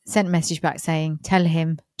he sent a message back saying, tell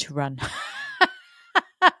him to run.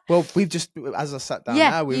 Well, we've just, as I sat down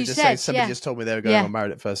now, we were just saying, somebody just told me they were going on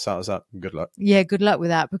Married at First Sight. I was like, good luck. Yeah, good luck with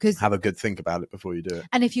that. Because have a good think about it before you do it.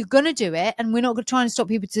 And if you're going to do it, and we're not going to try and stop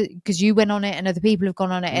people because you went on it and other people have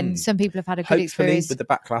gone on it and some people have had a good experience. With the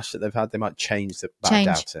backlash that they've had, they might change it, but I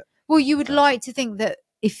doubt it. Well, you would like to think that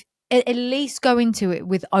if at least go into it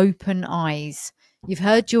with open eyes. You've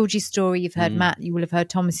heard Georgie's story, you've heard Matt, you will have heard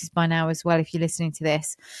Thomas's by now as well if you're listening to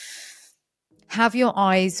this. Have your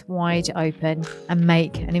eyes wide open and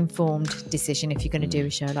make an informed decision if you're going to do a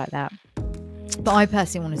show like that. But I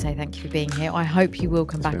personally want to say thank you for being here. I hope you will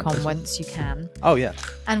come back on once you can. Oh, yeah.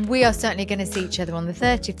 And we are certainly going to see each other on the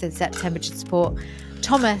 30th of September to support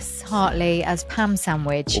Thomas Hartley as Pam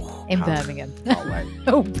Sandwich in Birmingham. Oh, wait.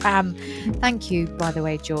 Oh, Pam. Thank you, by the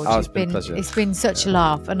way, George. Oh, it's been a pleasure. It's been such a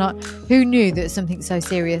laugh. And who knew that something so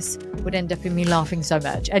serious would end up in me laughing so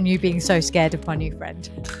much and you being so scared of my new friend?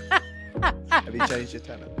 Have you changed your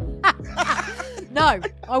tenor? No,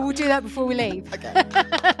 I will do that before we leave. Okay.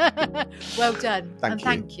 Well done.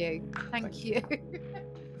 Thank you. Thank you.